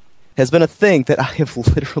 has been a thing that I have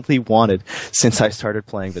literally wanted since I started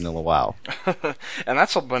playing Vanilla WoW. And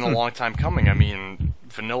that's been a long time coming. I mean,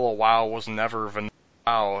 Vanilla WoW was never Vanilla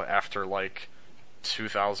WoW after like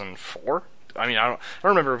 2004. I mean, I don't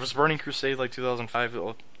remember. Was Burning Crusade like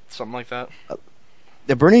 2005, something like that?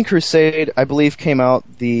 The Burning Crusade, I believe, came out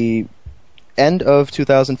the end of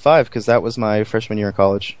 2005 because that was my freshman year in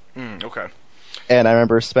college. Okay. And I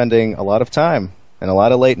remember spending a lot of time and a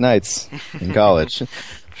lot of late nights in college.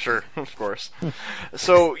 Sure, of course.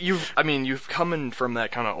 So you've come in from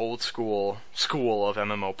that kind of old school of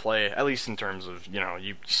MMO play, at least in terms of,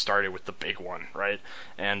 you started with the big one, right?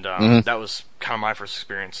 And that was kind of my first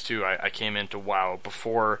experience too. I came into WoW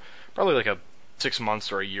before, probably like 6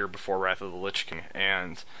 months or a year before Wrath of the Lich King,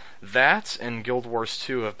 and that and Guild Wars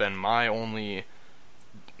 2 have been my only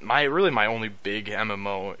big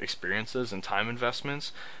MMO experiences and time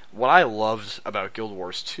investments. What I loved about Guild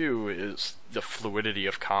Wars 2 is the fluidity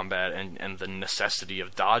of combat and the necessity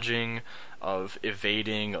of dodging, of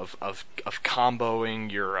evading, of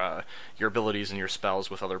comboing your abilities and your spells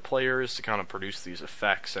with other players to kind of produce these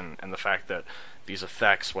effects, and the fact that these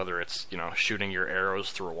effects, whether it's shooting your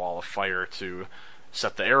arrows through a wall of fire to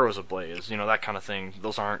set the arrows ablaze, that kind of thing,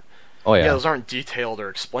 those aren't those aren't detailed or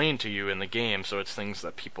explained to you in the game, so it's things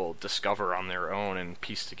that people discover on their own and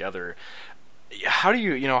piece together. How do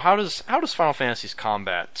you, how does Final Fantasy's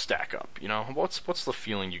combat stack up? What's the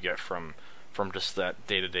feeling you get from just that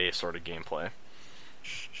day-to-day sort of gameplay?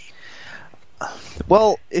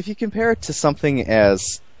 Well, if you compare it to something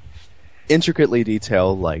as intricately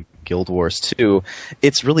detailed like Guild Wars 2,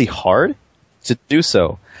 it's really hard to do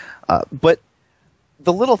so. But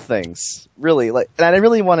the little things, really, and I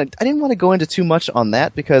didn't want to go into too much on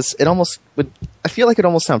that because I feel like it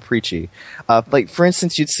almost sounds preachy. Like, for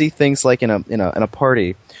instance, you'd see things like in a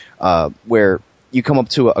party where you come up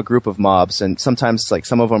to a group of mobs, and sometimes like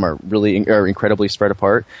some of them are incredibly spread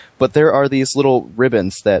apart, but there are these little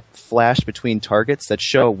ribbons that flash between targets that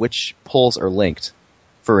show which poles are linked,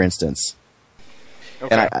 for instance.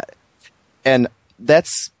 Okay. And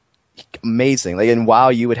that's amazing. Like in WoW,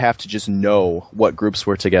 you would have to just know what groups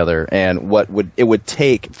were together and what it would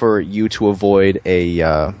take for you to avoid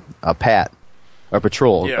a PAT, a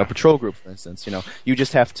patrol group, for instance. You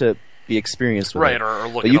just have to be experienced with it. Right, or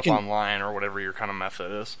look it up online or whatever your kind of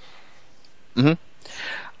method is.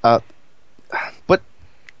 Mm-hmm. But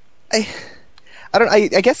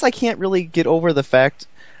I guess I can't really get over the fact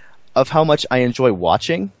of how much I enjoy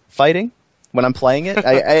watching fighting when I'm playing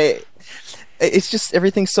it. It's just,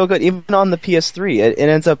 everything's so good. Even on the PS3, it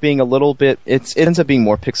ends up being it ends up being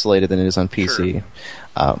more pixelated than it is on PC.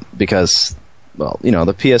 Sure. Because, well, the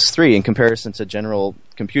PS3 in comparison to general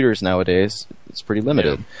computers nowadays, it's pretty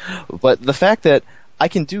limited. Yeah. But the fact that I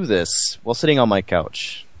can do this while sitting on my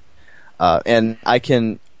couch, and I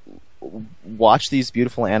can watch these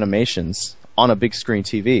beautiful animations on a big screen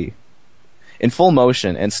TV in full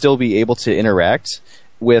motion and still be able to interact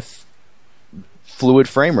with fluid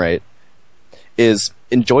frame rate is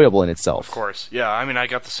enjoyable in itself. Of course, yeah. I mean, I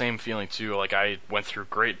got the same feeling too. Like, I went through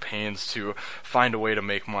great pains to find a way to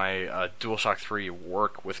make my DualShock 3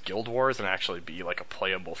 work with Guild Wars and actually be like a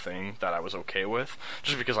playable thing that I was okay with.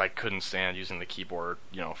 Just because I couldn't stand using the keyboard,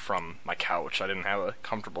 from my couch. I didn't have a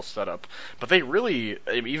comfortable setup. But they really,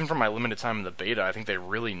 even from my limited time in the beta, I think they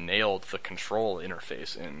really nailed the control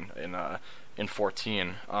interface in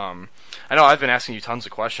 14. I know I've been asking you tons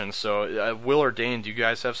of questions. So, Will or Dane, do you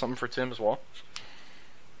guys have something for Tim as well?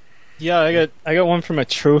 Yeah, I got one from a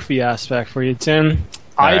trophy aspect for you, Tim.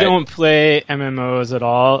 All right. I don't play MMOs at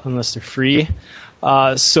all unless they're free.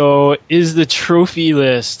 So is the trophy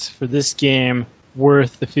list for this game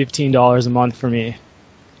worth the $15 a month for me?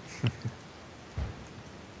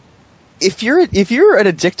 If you're an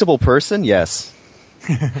addictable person, yes.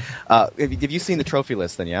 Have you seen the trophy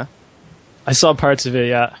list then? Yeah. I saw parts of it.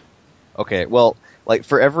 Yeah. Okay. Well, like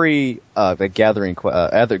for every gathering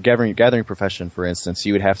profession, for instance,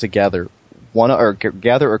 you would have to gather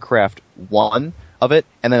gather or craft one of it,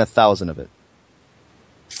 and then 1,000 of it.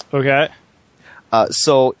 Okay.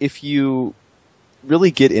 So if you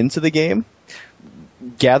really get into the game,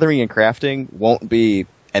 gathering and crafting won't be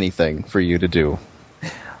anything for you to do.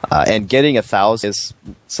 And getting 1,000 is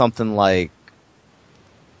something like,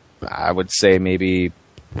 I would say maybe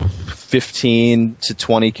 15 to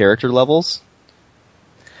 20 character levels.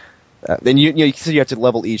 Then you have to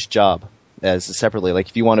level each job as separately. Like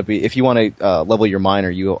if you want to level your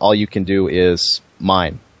miner, all you can do is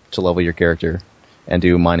mine to level your character and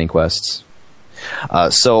do mining quests.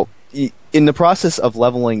 So in the process of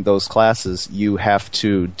leveling those classes, you have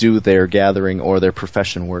to do their gathering or their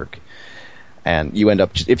profession work. And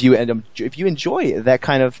if you enjoy that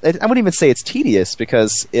kind of, I wouldn't even say it's tedious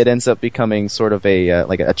because it ends up becoming sort of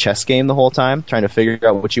a chess game the whole time, trying to figure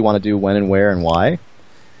out what you want to do, when and where and why.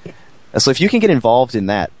 So if you can get involved in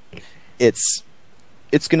that, it's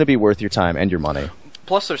going to be worth your time and your money.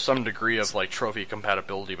 Plus, there's some degree of like trophy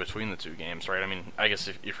compatibility between the two games, right? I mean, I guess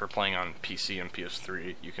if you're playing on PC and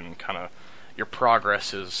PS3, you can your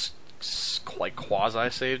progress is like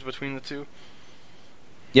quasi-saved between the two.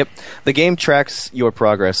 Yep, the game tracks your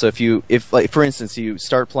progress. So if for instance you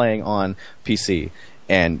start playing on PC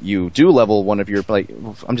and you do level one of your,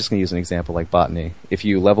 I'm just going to use an example like botany. If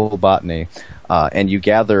you level botany and you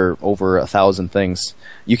gather over 1,000 things,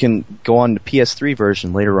 you can go on the PS3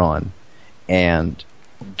 version later on and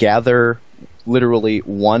gather literally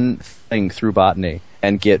one thing through botany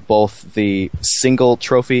and get both the single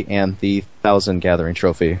trophy and the 1,000 gathering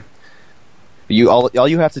trophy. All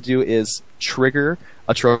you have to do is trigger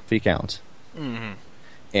a trophy count,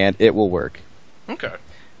 and it will work. Okay.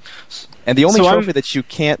 And the only trophy that you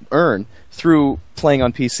can't earn through playing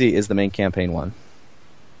on PC is the main campaign one.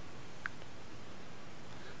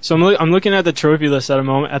 So I'm looking at the trophy list at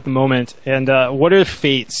the moment, and what are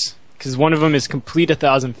fates? Because one of them is complete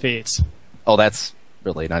 1,000 fates. Oh, that's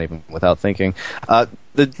really not even without thinking.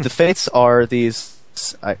 The fates are these.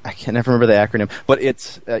 I can never remember the acronym, but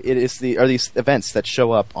are these events that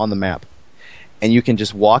show up on the map, and you can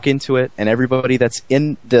just walk into it, and everybody that's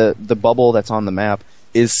in the bubble that's on the map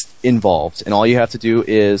is involved, and all you have to do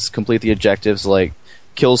is complete the objectives like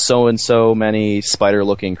kill so and so many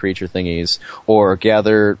spider-looking creature thingies, or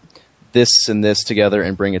gather this and this together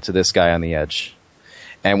and bring it to this guy on the edge.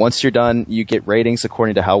 And once you're done, you get ratings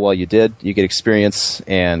according to how well you did. You get experience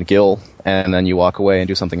and gil, and then you walk away and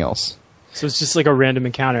do something else. So it's just like a random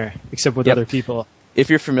encounter, except with other people. If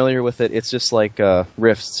you're familiar with it, it's just like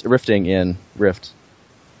rifting in Rift.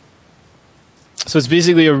 So it's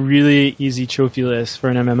basically a really easy trophy list for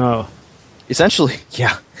an MMO. Essentially,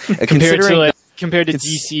 yeah. Compared to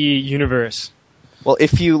DC Universe. Well,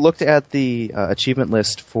 if you looked at the achievement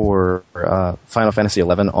list for Final Fantasy XI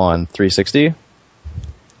on 360,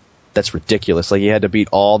 that's ridiculous. Like, you had to beat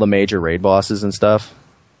all the major raid bosses and stuff.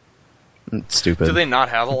 It's stupid. Do they not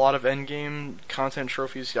have a lot of endgame content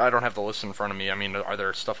trophies? I don't have the list in front of me. I mean, are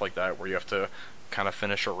there stuff like that where you have to kind of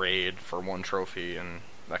finish a raid for one trophy and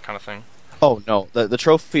that kind of thing? Oh, no. The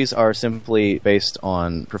trophies are simply based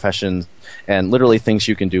on professions and literally things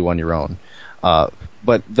you can do on your own. But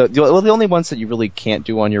the only ones that you really can't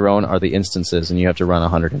do on your own are the instances, and you have to run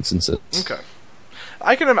 100 instances. Okay.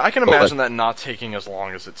 I can imagine that not taking as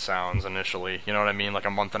long as it sounds initially. You know what I mean? Like a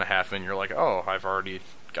month and a half in, you're like, oh, I've already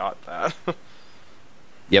got that.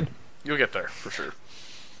 Yep. You'll get there, for sure.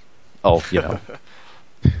 Oh, yeah.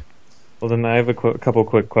 Well, then I have a couple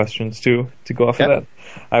quick questions, too, to go off of that.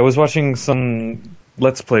 I was watching some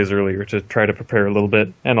Let's Plays earlier to try to prepare a little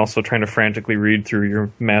bit, and also trying to frantically read through your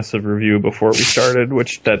massive review before we started,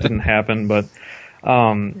 which that didn't happen, but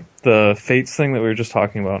the Fates thing that we were just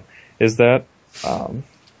talking about, is that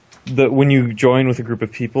when you join with a group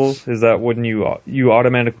of people, is that when you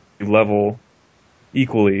automatically level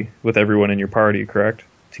equally with everyone in your party, correct?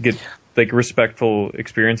 To get like respectful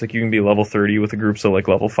experience, like you can be level 30 with a group, so like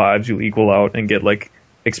level 5s you'll equal out and get like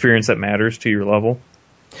experience that matters to your level.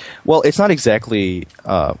 Well, it's not exactly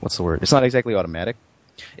what's the word? It's not exactly automatic.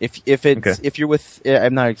 If you're with,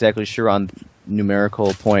 I'm not exactly sure on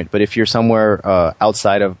numerical point, but if you're somewhere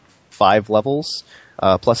outside of 5 levels,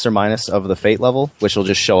 plus or minus of the fate level, which will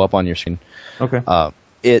just show up on your screen, okay,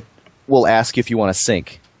 it will ask you if you want to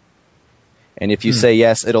sync. And if you say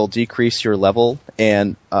yes, it'll decrease your level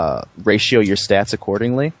and ratio your stats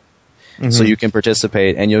accordingly, so you can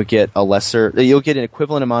participate, and you'll get an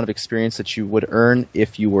equivalent amount of experience that you would earn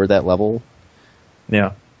if you were that level.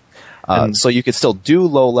 Yeah. So you could still do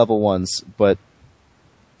low level ones, but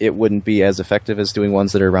it wouldn't be as effective as doing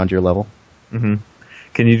ones that are around your level. Mm-hmm.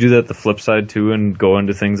 Can you do that the flip side too, and go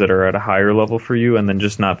into things that are at a higher level for you, and then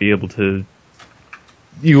just not be able to?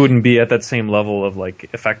 You wouldn't be at that same level of like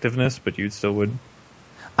effectiveness, but you still would.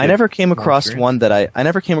 I never came across one that I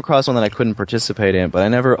couldn't participate in, but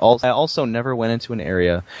I also never went into an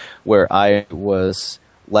area where I was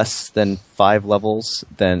less than 5 levels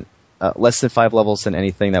than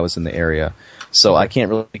anything that was in the area. So I can't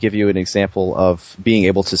really give you an example of being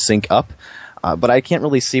able to sync up, but I can't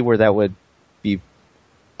really see where that would be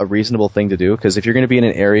a reasonable thing to do, because if you're going to be in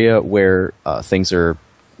an area where things are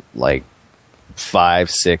like 5,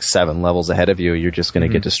 6, 7 levels ahead of you, you're just going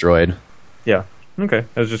to get destroyed. Yeah. Okay.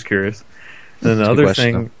 I was just curious. And then the other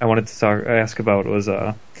thing I wanted to ask about was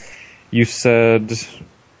you said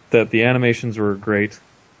that the animations were great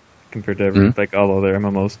compared to like all other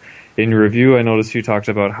MMOs. In your review, I noticed you talked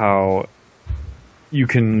about how you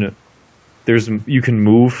can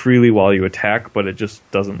move freely while you attack, but it just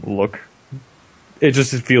doesn't look. It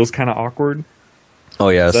feels kind of awkward. Oh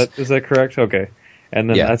yes. Is that correct? Okay. And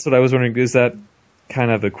then that's what I was wondering. Is that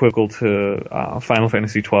kind of equivalent to Final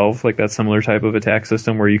Fantasy XII, like that similar type of attack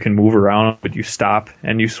system where you can move around, but you stop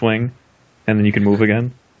and you swing, and then you can move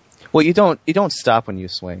again? Well, you don't stop when you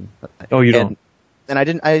swing. Oh, you don't. And I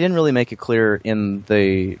didn't really make it clear in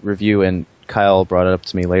the review, and Kyle brought it up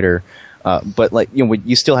to me later. But like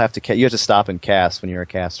you still have to you have to stop and cast when you're a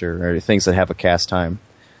caster, or things that have a cast time.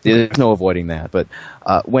 There's no avoiding that. But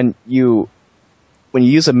when you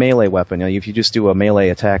use a melee weapon, if you just do a melee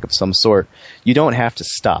attack of some sort, you don't have to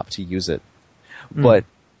stop to use it. But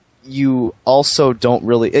you also don't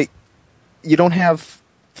really you don't have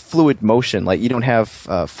fluid motion, like you don't have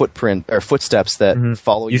footprint or footsteps that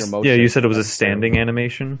follow your motion. Yeah, you said it was a standing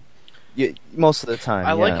animation. Most of the time,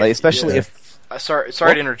 I like it, especially if. Sorry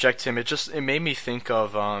to interject, Tim. It made me think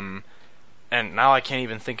of and now I can't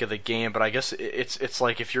even think of the game, but I guess it's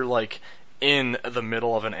like if you're like in the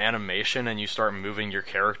middle of an animation and you start moving your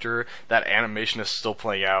character, that animation is still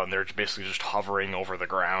playing out and they're basically just hovering over the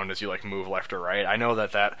ground as you like move left or right. I know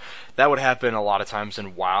that would happen a lot of times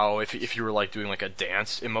in WoW if you were like doing like a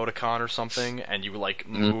dance emoticon or something and you like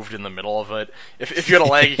moved in the middle of it. If you had a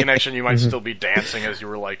laggy connection, you might still be dancing as you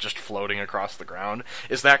were like just floating across the ground.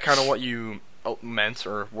 Is that kind of what you meant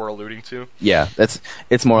or were alluding to? Yeah,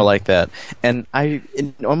 it's more like that. And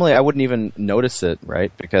normally I wouldn't even notice it,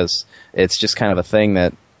 right? Because it's just kind of a thing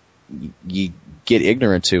that you get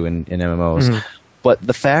ignorant to in MMOs. But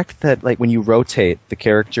the fact that like when you rotate, the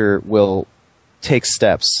character will take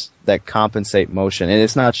steps that compensate motion, and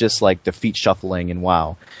it's not just like the feet shuffling in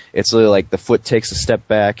WoW. It's really like the foot takes a step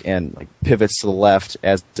back and like pivots to the left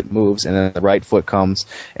as it moves, and then the right foot comes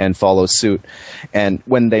and follows suit. And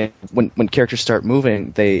when characters start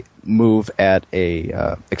moving, they move at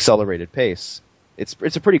a accelerated pace.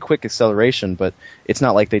 It's a pretty quick acceleration, but it's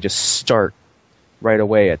not like they just start right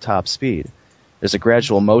away at top speed. There's a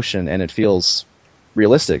gradual motion, and it feels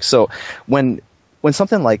realistic. So when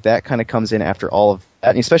something like that kind of comes in after all of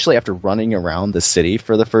that, and especially after running around the city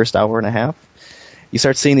for the first hour and a half, you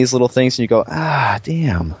start seeing these little things and you go,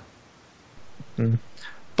 damn.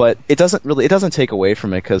 But it doesn't take away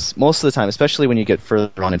from it, because most of the time, especially when you get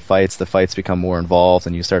further on in fights, the fights become more involved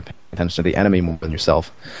and you start paying attention to the enemy more than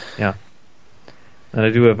yourself. Yeah. And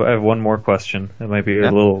I have one more question. It might be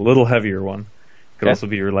a little heavier one. Could also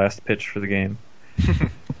be your last pitch for the game.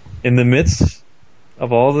 In the midst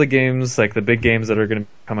of all the games, like the big games that are going to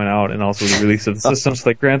be coming out, and also the release of the systems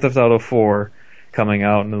like Grand Theft Auto 4 coming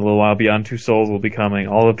out in a little while, Beyond Two Souls will be coming,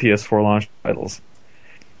 all the PS4 launch titles.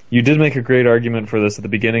 You did make a great argument for this at the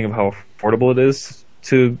beginning of how affordable it is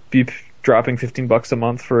to be dropping $15 a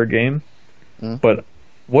month for a game. But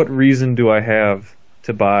what reason do I have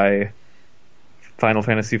to buy Final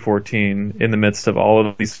Fantasy XIV in the midst of all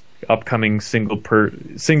of these upcoming single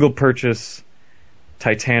purchase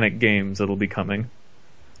Titanic games that'll be coming?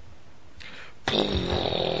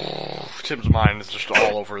 Tim's mind is just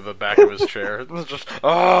all over the back of his chair. It's just,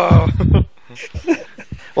 oh.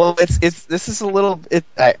 Well, this is a little.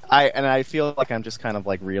 I feel like I'm just kind of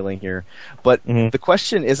like reeling here, but the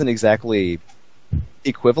question isn't exactly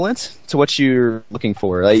equivalent to what you're looking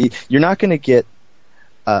for. Like, you're not going to get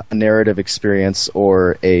a narrative experience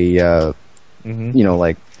or a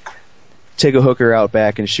like take a hooker out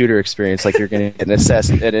back and shooter experience like you're going to get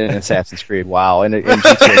in Assassin's Creed. Wow, and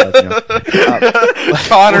GTA,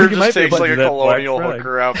 Connor just takes like a colonial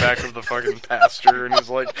hooker out back of the fucking pasture, and he's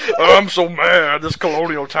like, "Oh, I'm so mad. This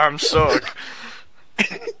colonial times suck."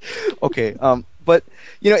 Okay, but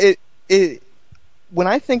it. When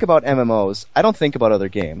I think about MMOs, I don't think about other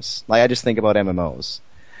games. Like, I just think about MMOs.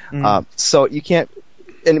 So you can't.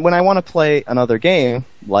 And when I want to play another game,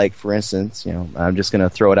 like for instance, I'm just going to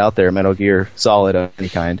throw it out there, Metal Gear Solid of any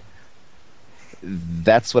kind.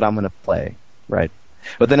 That's what I'm going to play, right?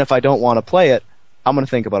 But then if I don't want to play it, I'm going to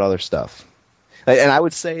think about other stuff. And I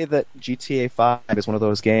would say that GTA 5 is one of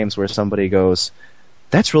those games where somebody goes,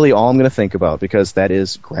 "That's really all I'm going to think about because that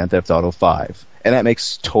is Grand Theft Auto 5." And that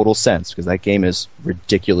makes total sense because that game is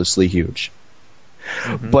ridiculously huge.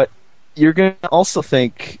 But you're going to also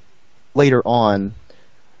think later on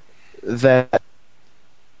that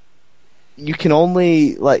you can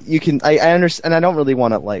only I understand, and I don't really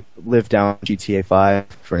want to live down GTA 5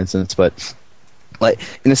 for instance, but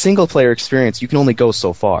in a single player experience you can only go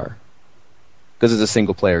so far because it's a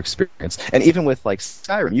single player experience. And even with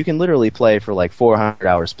Skyrim, you can literally play for 400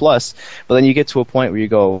 hours plus, but then you get to a point where you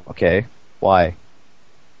go, okay, why?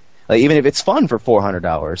 Even if it's fun for 400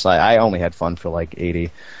 hours, I only had fun for 80,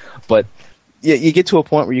 but you get to a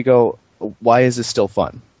point where you go, why is this still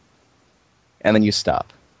fun? And then you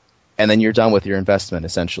stop. And then you're done with your investment,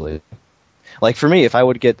 essentially. For me, if I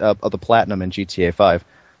would get the Platinum in GTA 5,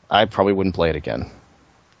 I probably wouldn't play it again.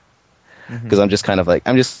 Because I'm just kind of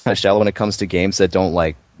shallow when it comes to games that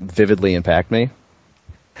don't, vividly impact me.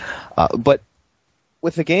 But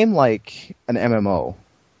with a game like an MMO,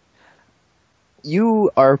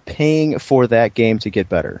 you are paying for that game to get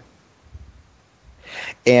better.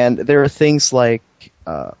 And there are things like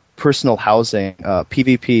personal housing,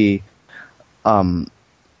 PvP,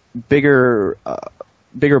 bigger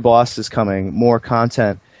bosses coming, more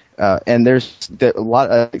content, and there's a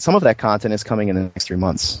lot. Some of that content is coming in the next 3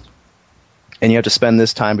 months, and you have to spend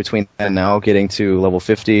this time between then and now getting to level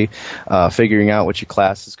 50, figuring out what your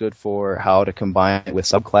class is good for, how to combine it with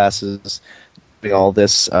subclasses, doing all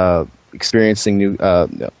this, experiencing new,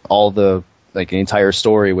 all the an entire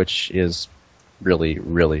story, which is really,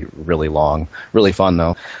 really, really long. Really fun,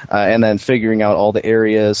 though. And then figuring out all the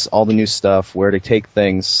areas, all the new stuff, where to take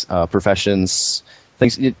things, professions,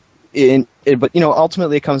 things. But,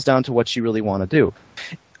 ultimately it comes down to what you really want to do.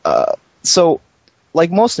 So,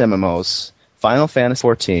 like most MMOs, Final Fantasy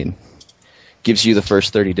XIV gives you the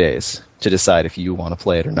first 30 days to decide if you want to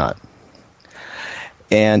play it or not.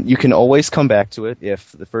 And you can always come back to it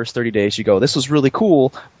if the first 30 days you go, this was really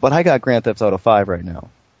cool, but I got Grand Theft Auto 5 right now.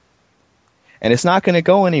 And it's not going to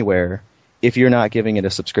go anywhere if you're not giving it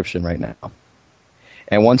a subscription right now.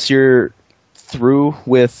 And once you're through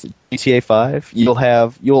with GTA 5,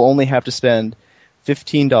 you'll only have to spend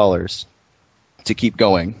 $15 to keep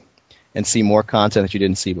going and see more content that you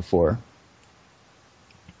didn't see before.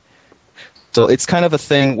 So it's kind of a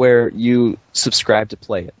thing where you subscribe to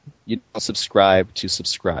play it. You don't subscribe to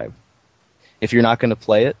subscribe. If you're not going to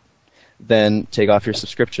play it, then take off your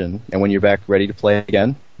subscription, and when you're back ready to play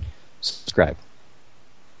again, subscribe.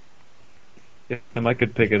 If I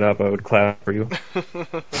could pick it up, I would clap for you.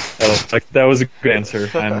 That was a good answer.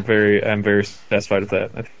 I'm very satisfied with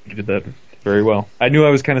that. I think you did that very well. I knew I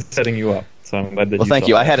was kind of setting you up, so I'm glad that Well, thank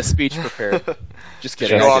you. I had a speech prepared. Just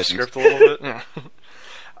kidding. Did you go off script a little bit?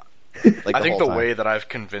 I think the time. way that I've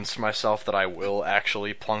convinced myself that I will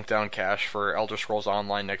actually plunk down cash for Elder Scrolls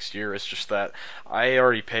Online next year is just that I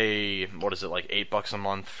already pay, $8 a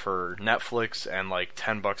month for Netflix and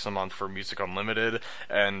 $10 a month for Music Unlimited,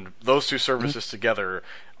 and those two services together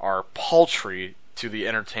are paltry to the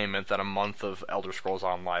entertainment that a month of Elder Scrolls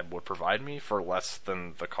Online would provide me for less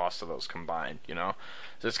than the cost of those combined,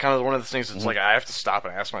 So it's kind of one of the things that's I have to stop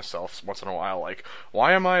and ask myself once in a while,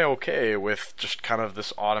 why am I okay with just kind of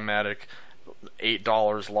this automatic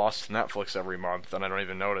 $8 lost to Netflix every month and I don't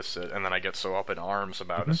even notice it, and then I get so up in arms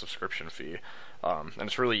about a subscription fee. And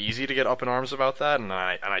it's really easy to get up in arms about that, and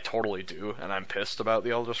I totally do, and I'm pissed about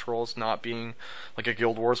the Elder Scrolls not being like a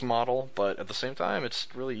Guild Wars model, but at the same time, it's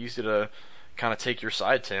really easy to kind of take your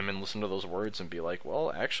side, Tim, and listen to those words and be like,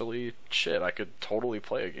 well, actually, shit, I could totally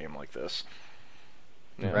play a game like this.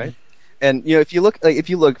 Yeah. Right? And if you look,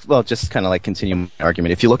 well, just kind of like continue my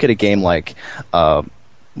argument. If you look at a game like,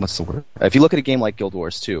 what's the word? If you look at a game like Guild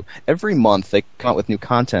Wars 2, every month they come out with new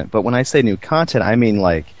content. But when I say new content, I mean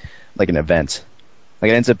like an event. Like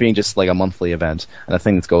it ends up being just like a monthly event and a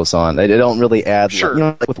thing that goes on. They don't really add. Sure.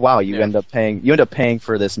 Like with WoW, you end up paying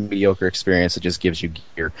for this mediocre experience that just gives you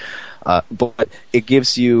gear. But it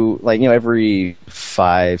gives you every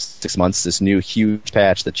 5-6 months this new huge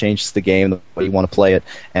patch that changes the game, the way you want to play it,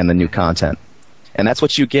 and the new content. And that's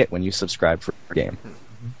what you get when you subscribe for a game.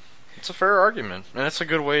 It's a fair argument, and it's a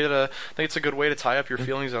good way to. I think it's a good way to tie up your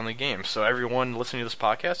feelings on the game. So everyone listening to this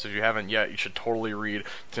podcast, if you haven't yet, you should totally read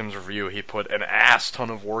Tim's review. He put an ass ton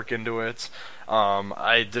of work into it.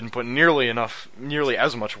 I didn't put nearly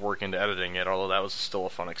as much work into editing it, although that was still a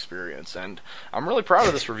fun experience. And I'm really proud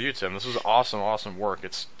of this review, Tim. This was awesome work.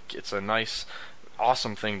 It's a nice,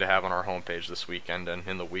 awesome thing to have on our homepage this weekend and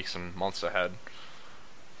in the weeks and months ahead.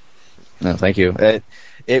 No, thank you.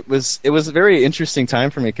 It was a very interesting time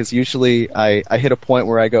for me because usually I hit a point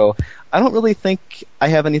where I go, I don't really think I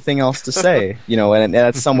have anything else to say, and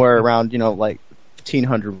that's somewhere around like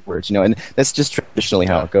 1,500 words, and that's just traditionally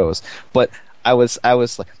how it goes. But I was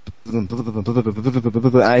like,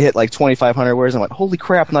 I hit like 2,500 words and I went, holy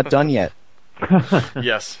crap, I'm not done yet.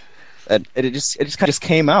 Yes. And it just kind of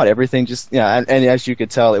came out. Everything just and as you could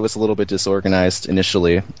tell, it was a little bit disorganized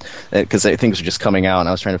initially because things were just coming out, and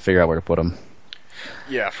I was trying to figure out where to put them.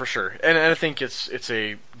 Yeah, for sure. And I think it's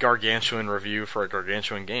a gargantuan review for a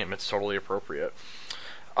gargantuan game. It's totally appropriate.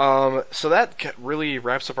 So that really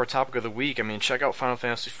wraps up our topic of the week. I mean, check out Final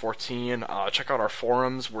Fantasy XIV. Check out our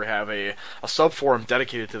forums. We have a sub-forum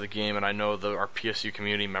dedicated to the game, and I know our PSU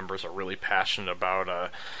community members are really passionate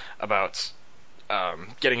about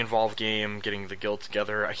getting involved game, getting the guild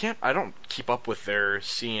together. I don't keep up with their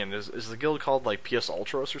scene. Is the guild called like PS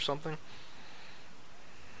Ultros or something?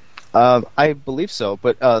 I believe so,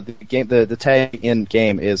 but the tag in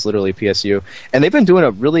game is literally PSU, and they've been doing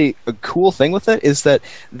a cool thing with it. Is that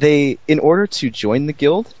in order to join the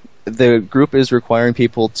guild, the group is requiring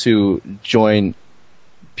people to join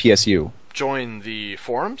PSU. Join the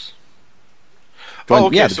forums?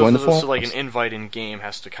 Join the forums. So like an invite in game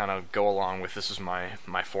has to kind of go along with this is my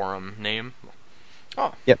forum name.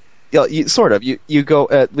 Oh. Yep. Yeah, sort of. You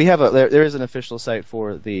go. We have there is an official site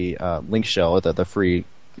for the Link Shell, the free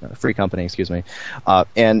company, excuse me,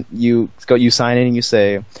 and you sign in and you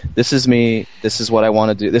say, this is me, this is what I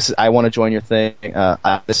want to do, I want to join your thing,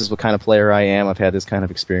 this is what kind of player I am, I've had this kind of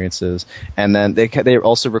experiences, and then they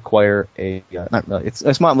also require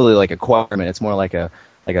it's not really like a requirement, it's more like a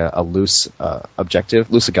loose objective,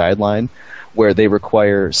 loose guideline, where they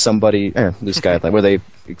require somebody loose guideline where they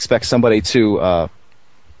expect somebody to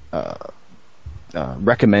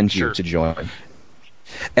recommend you to join.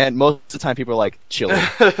 And most of the time, people are like Chili,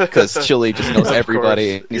 because Chili just knows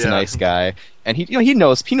everybody. And he's a nice guy, and he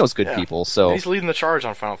knows good people. So and he's leading the charge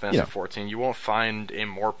on Final Fantasy XIV. You won't find a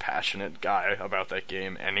more passionate guy about that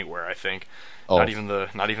game anywhere. I think. Oh. Not even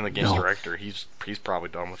the game's director. He's probably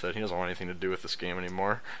done with it. He doesn't want anything to do with this game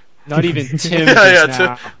anymore. Not even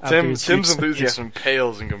Tim. Tim's enthusiasm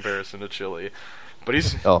pales in comparison to Chili. But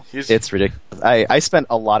it's ridiculous. I spent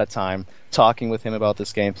a lot of time talking with him about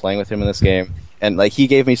this game, playing with him in this game, and he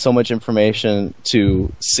gave me so much information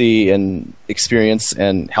to see and experience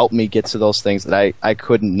and help me get to those things that I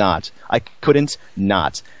couldn't not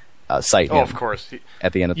cite him. Oh, of course.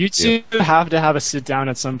 At the end of you two have to have a sit down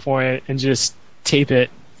at some point and just tape it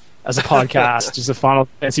as a podcast, just a Final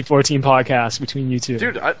Fantasy XIV podcast between you two.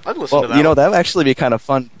 Dude, I'd listen to that. That would actually be kind of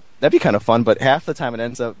fun. That'd be kind of fun, but half the time it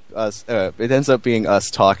ends up being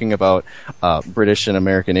us talking about British and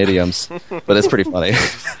American idioms. But it's pretty funny.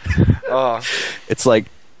 It's like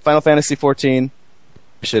Final Fantasy XIV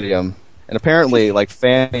British idiom, and apparently like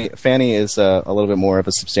fanny is a little bit more of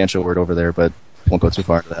a substantial word over there, but won't go too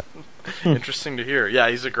far into that. Interesting to hear.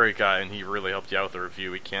 Yeah, he's a great guy, and he really helped you out with the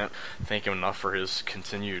review. We can't thank him enough for his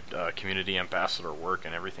continued community ambassador work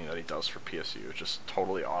and everything that he does for PSU. It's just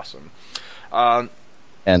totally awesome.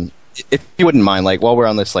 And if you wouldn't mind, while we're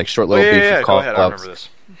on this short little brief call, go ahead. I remember this.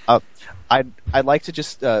 I'd like to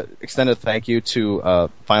just extend a thank you to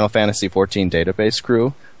Final Fantasy XIV database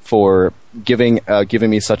crew for giving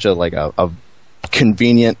me such a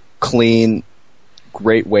convenient, clean,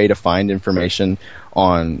 great way to find information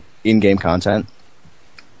on in-game content.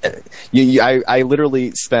 I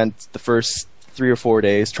literally spent the first 3 or 4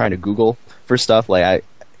 days trying to Google for stuff.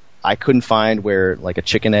 I couldn't find where a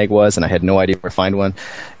chicken egg was, and I had no idea where to find one.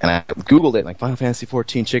 And I Googled it, Final Fantasy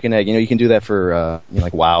XIV chicken egg. You can do that for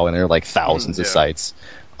WoW, and there are thousands of sites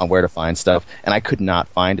on where to find stuff. And I could not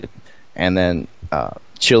find it. And then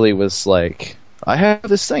Chili was like, I have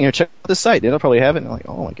this thing. Check out this site. They'll probably have it. And I'm like,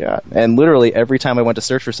 oh my god! And literally every time I went to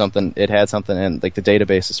search for something, it had something, and like the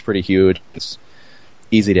database is pretty huge. It's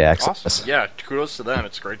easy to access. Awesome. Yeah, kudos to them.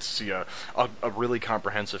 It's great to see a really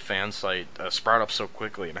comprehensive fan site sprout up so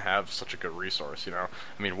quickly and have such a good resource. You know,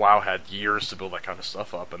 I mean, WoW had years to build that kind of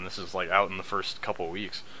stuff up, and this is like out in the first couple of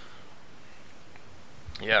weeks.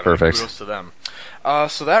 Yeah, perfect. Kudos to them.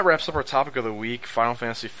 So that wraps up our topic of the week, Final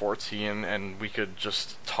Fantasy XIV, and we could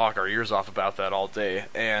just talk our ears off about that all day.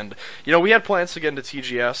 And, you know, we had plans to get into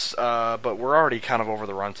TGS, but we're already kind of over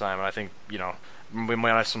the runtime, and I think, you know, we might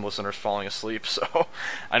have some listeners falling asleep, so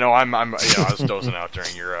I know I was dozing out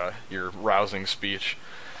during your rousing speech.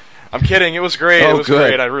 I'm kidding. It was great. Oh, it was good.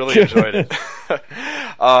 great. I really enjoyed it.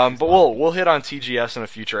 But we'll hit on TGS in a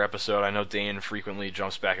future episode. I know Dane frequently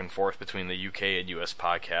jumps back and forth between the UK and US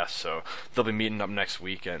podcasts, so they'll be meeting up next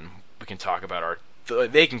week, and we can talk about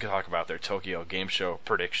they can talk about their Tokyo Game Show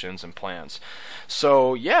predictions and plans.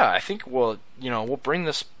 So yeah, I think we'll bring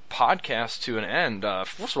this podcast to an end.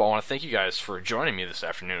 First of all, I want to thank you guys for joining me this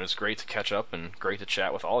afternoon. It was great to catch up and great to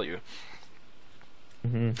chat with all of you.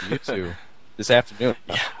 Mm-hmm. You too. This afternoon.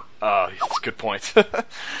 Yeah. It's a good point.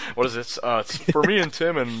 What is it? It's for me and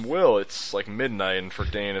Tim and Will, it's like midnight, and for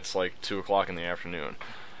Dane, it's like 2 o'clock in the afternoon.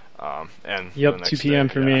 And yep, the next 2 p.m.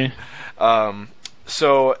 day, for me.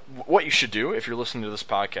 So, what you should do if you're listening to this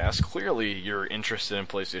podcast, clearly you're interested in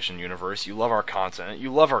PlayStation Universe, you love our content,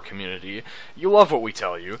 you love our community, you love what we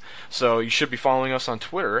tell you, so you should be following us on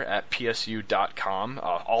Twitter at psu.com,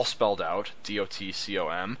 all spelled out,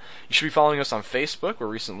 DOTCOM. You should be following us on Facebook. We're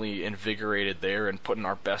recently invigorated there and putting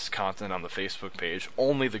our best content on the Facebook page,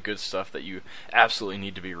 only the good stuff that you absolutely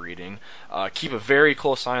need to be reading. Keep a very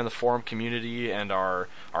close eye on the forum community and our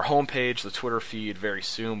homepage, the Twitter feed very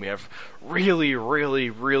soon. We have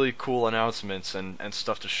really cool announcements and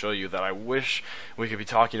stuff to show you that I wish we could be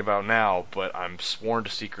talking about now, but I'm sworn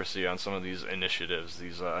to secrecy on some of these initiatives,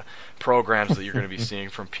 these programs that you're going to be seeing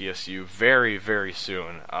from PSU very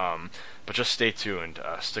soon. But just stay tuned,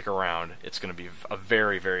 stick around. It's going to be a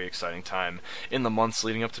very exciting time in the months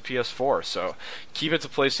leading up to PS4. So keep it to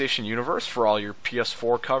PlayStation Universe for all your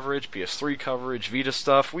PS4 coverage, PS3 coverage, Vita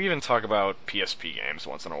stuff. We even talk about PSP games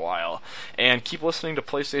once in a while. And keep listening to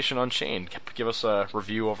PlayStation Unchained. Give us a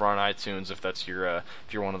review over on iTunes if that's if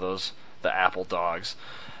you're one of those, the Apple dogs.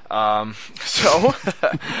 So,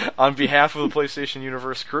 on behalf of the PlayStation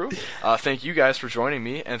Universe crew, thank you guys for joining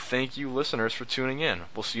me, and thank you listeners for tuning in.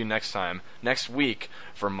 We'll see you next week,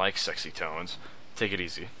 for Mike's Sexy Tones. Take it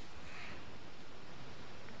easy.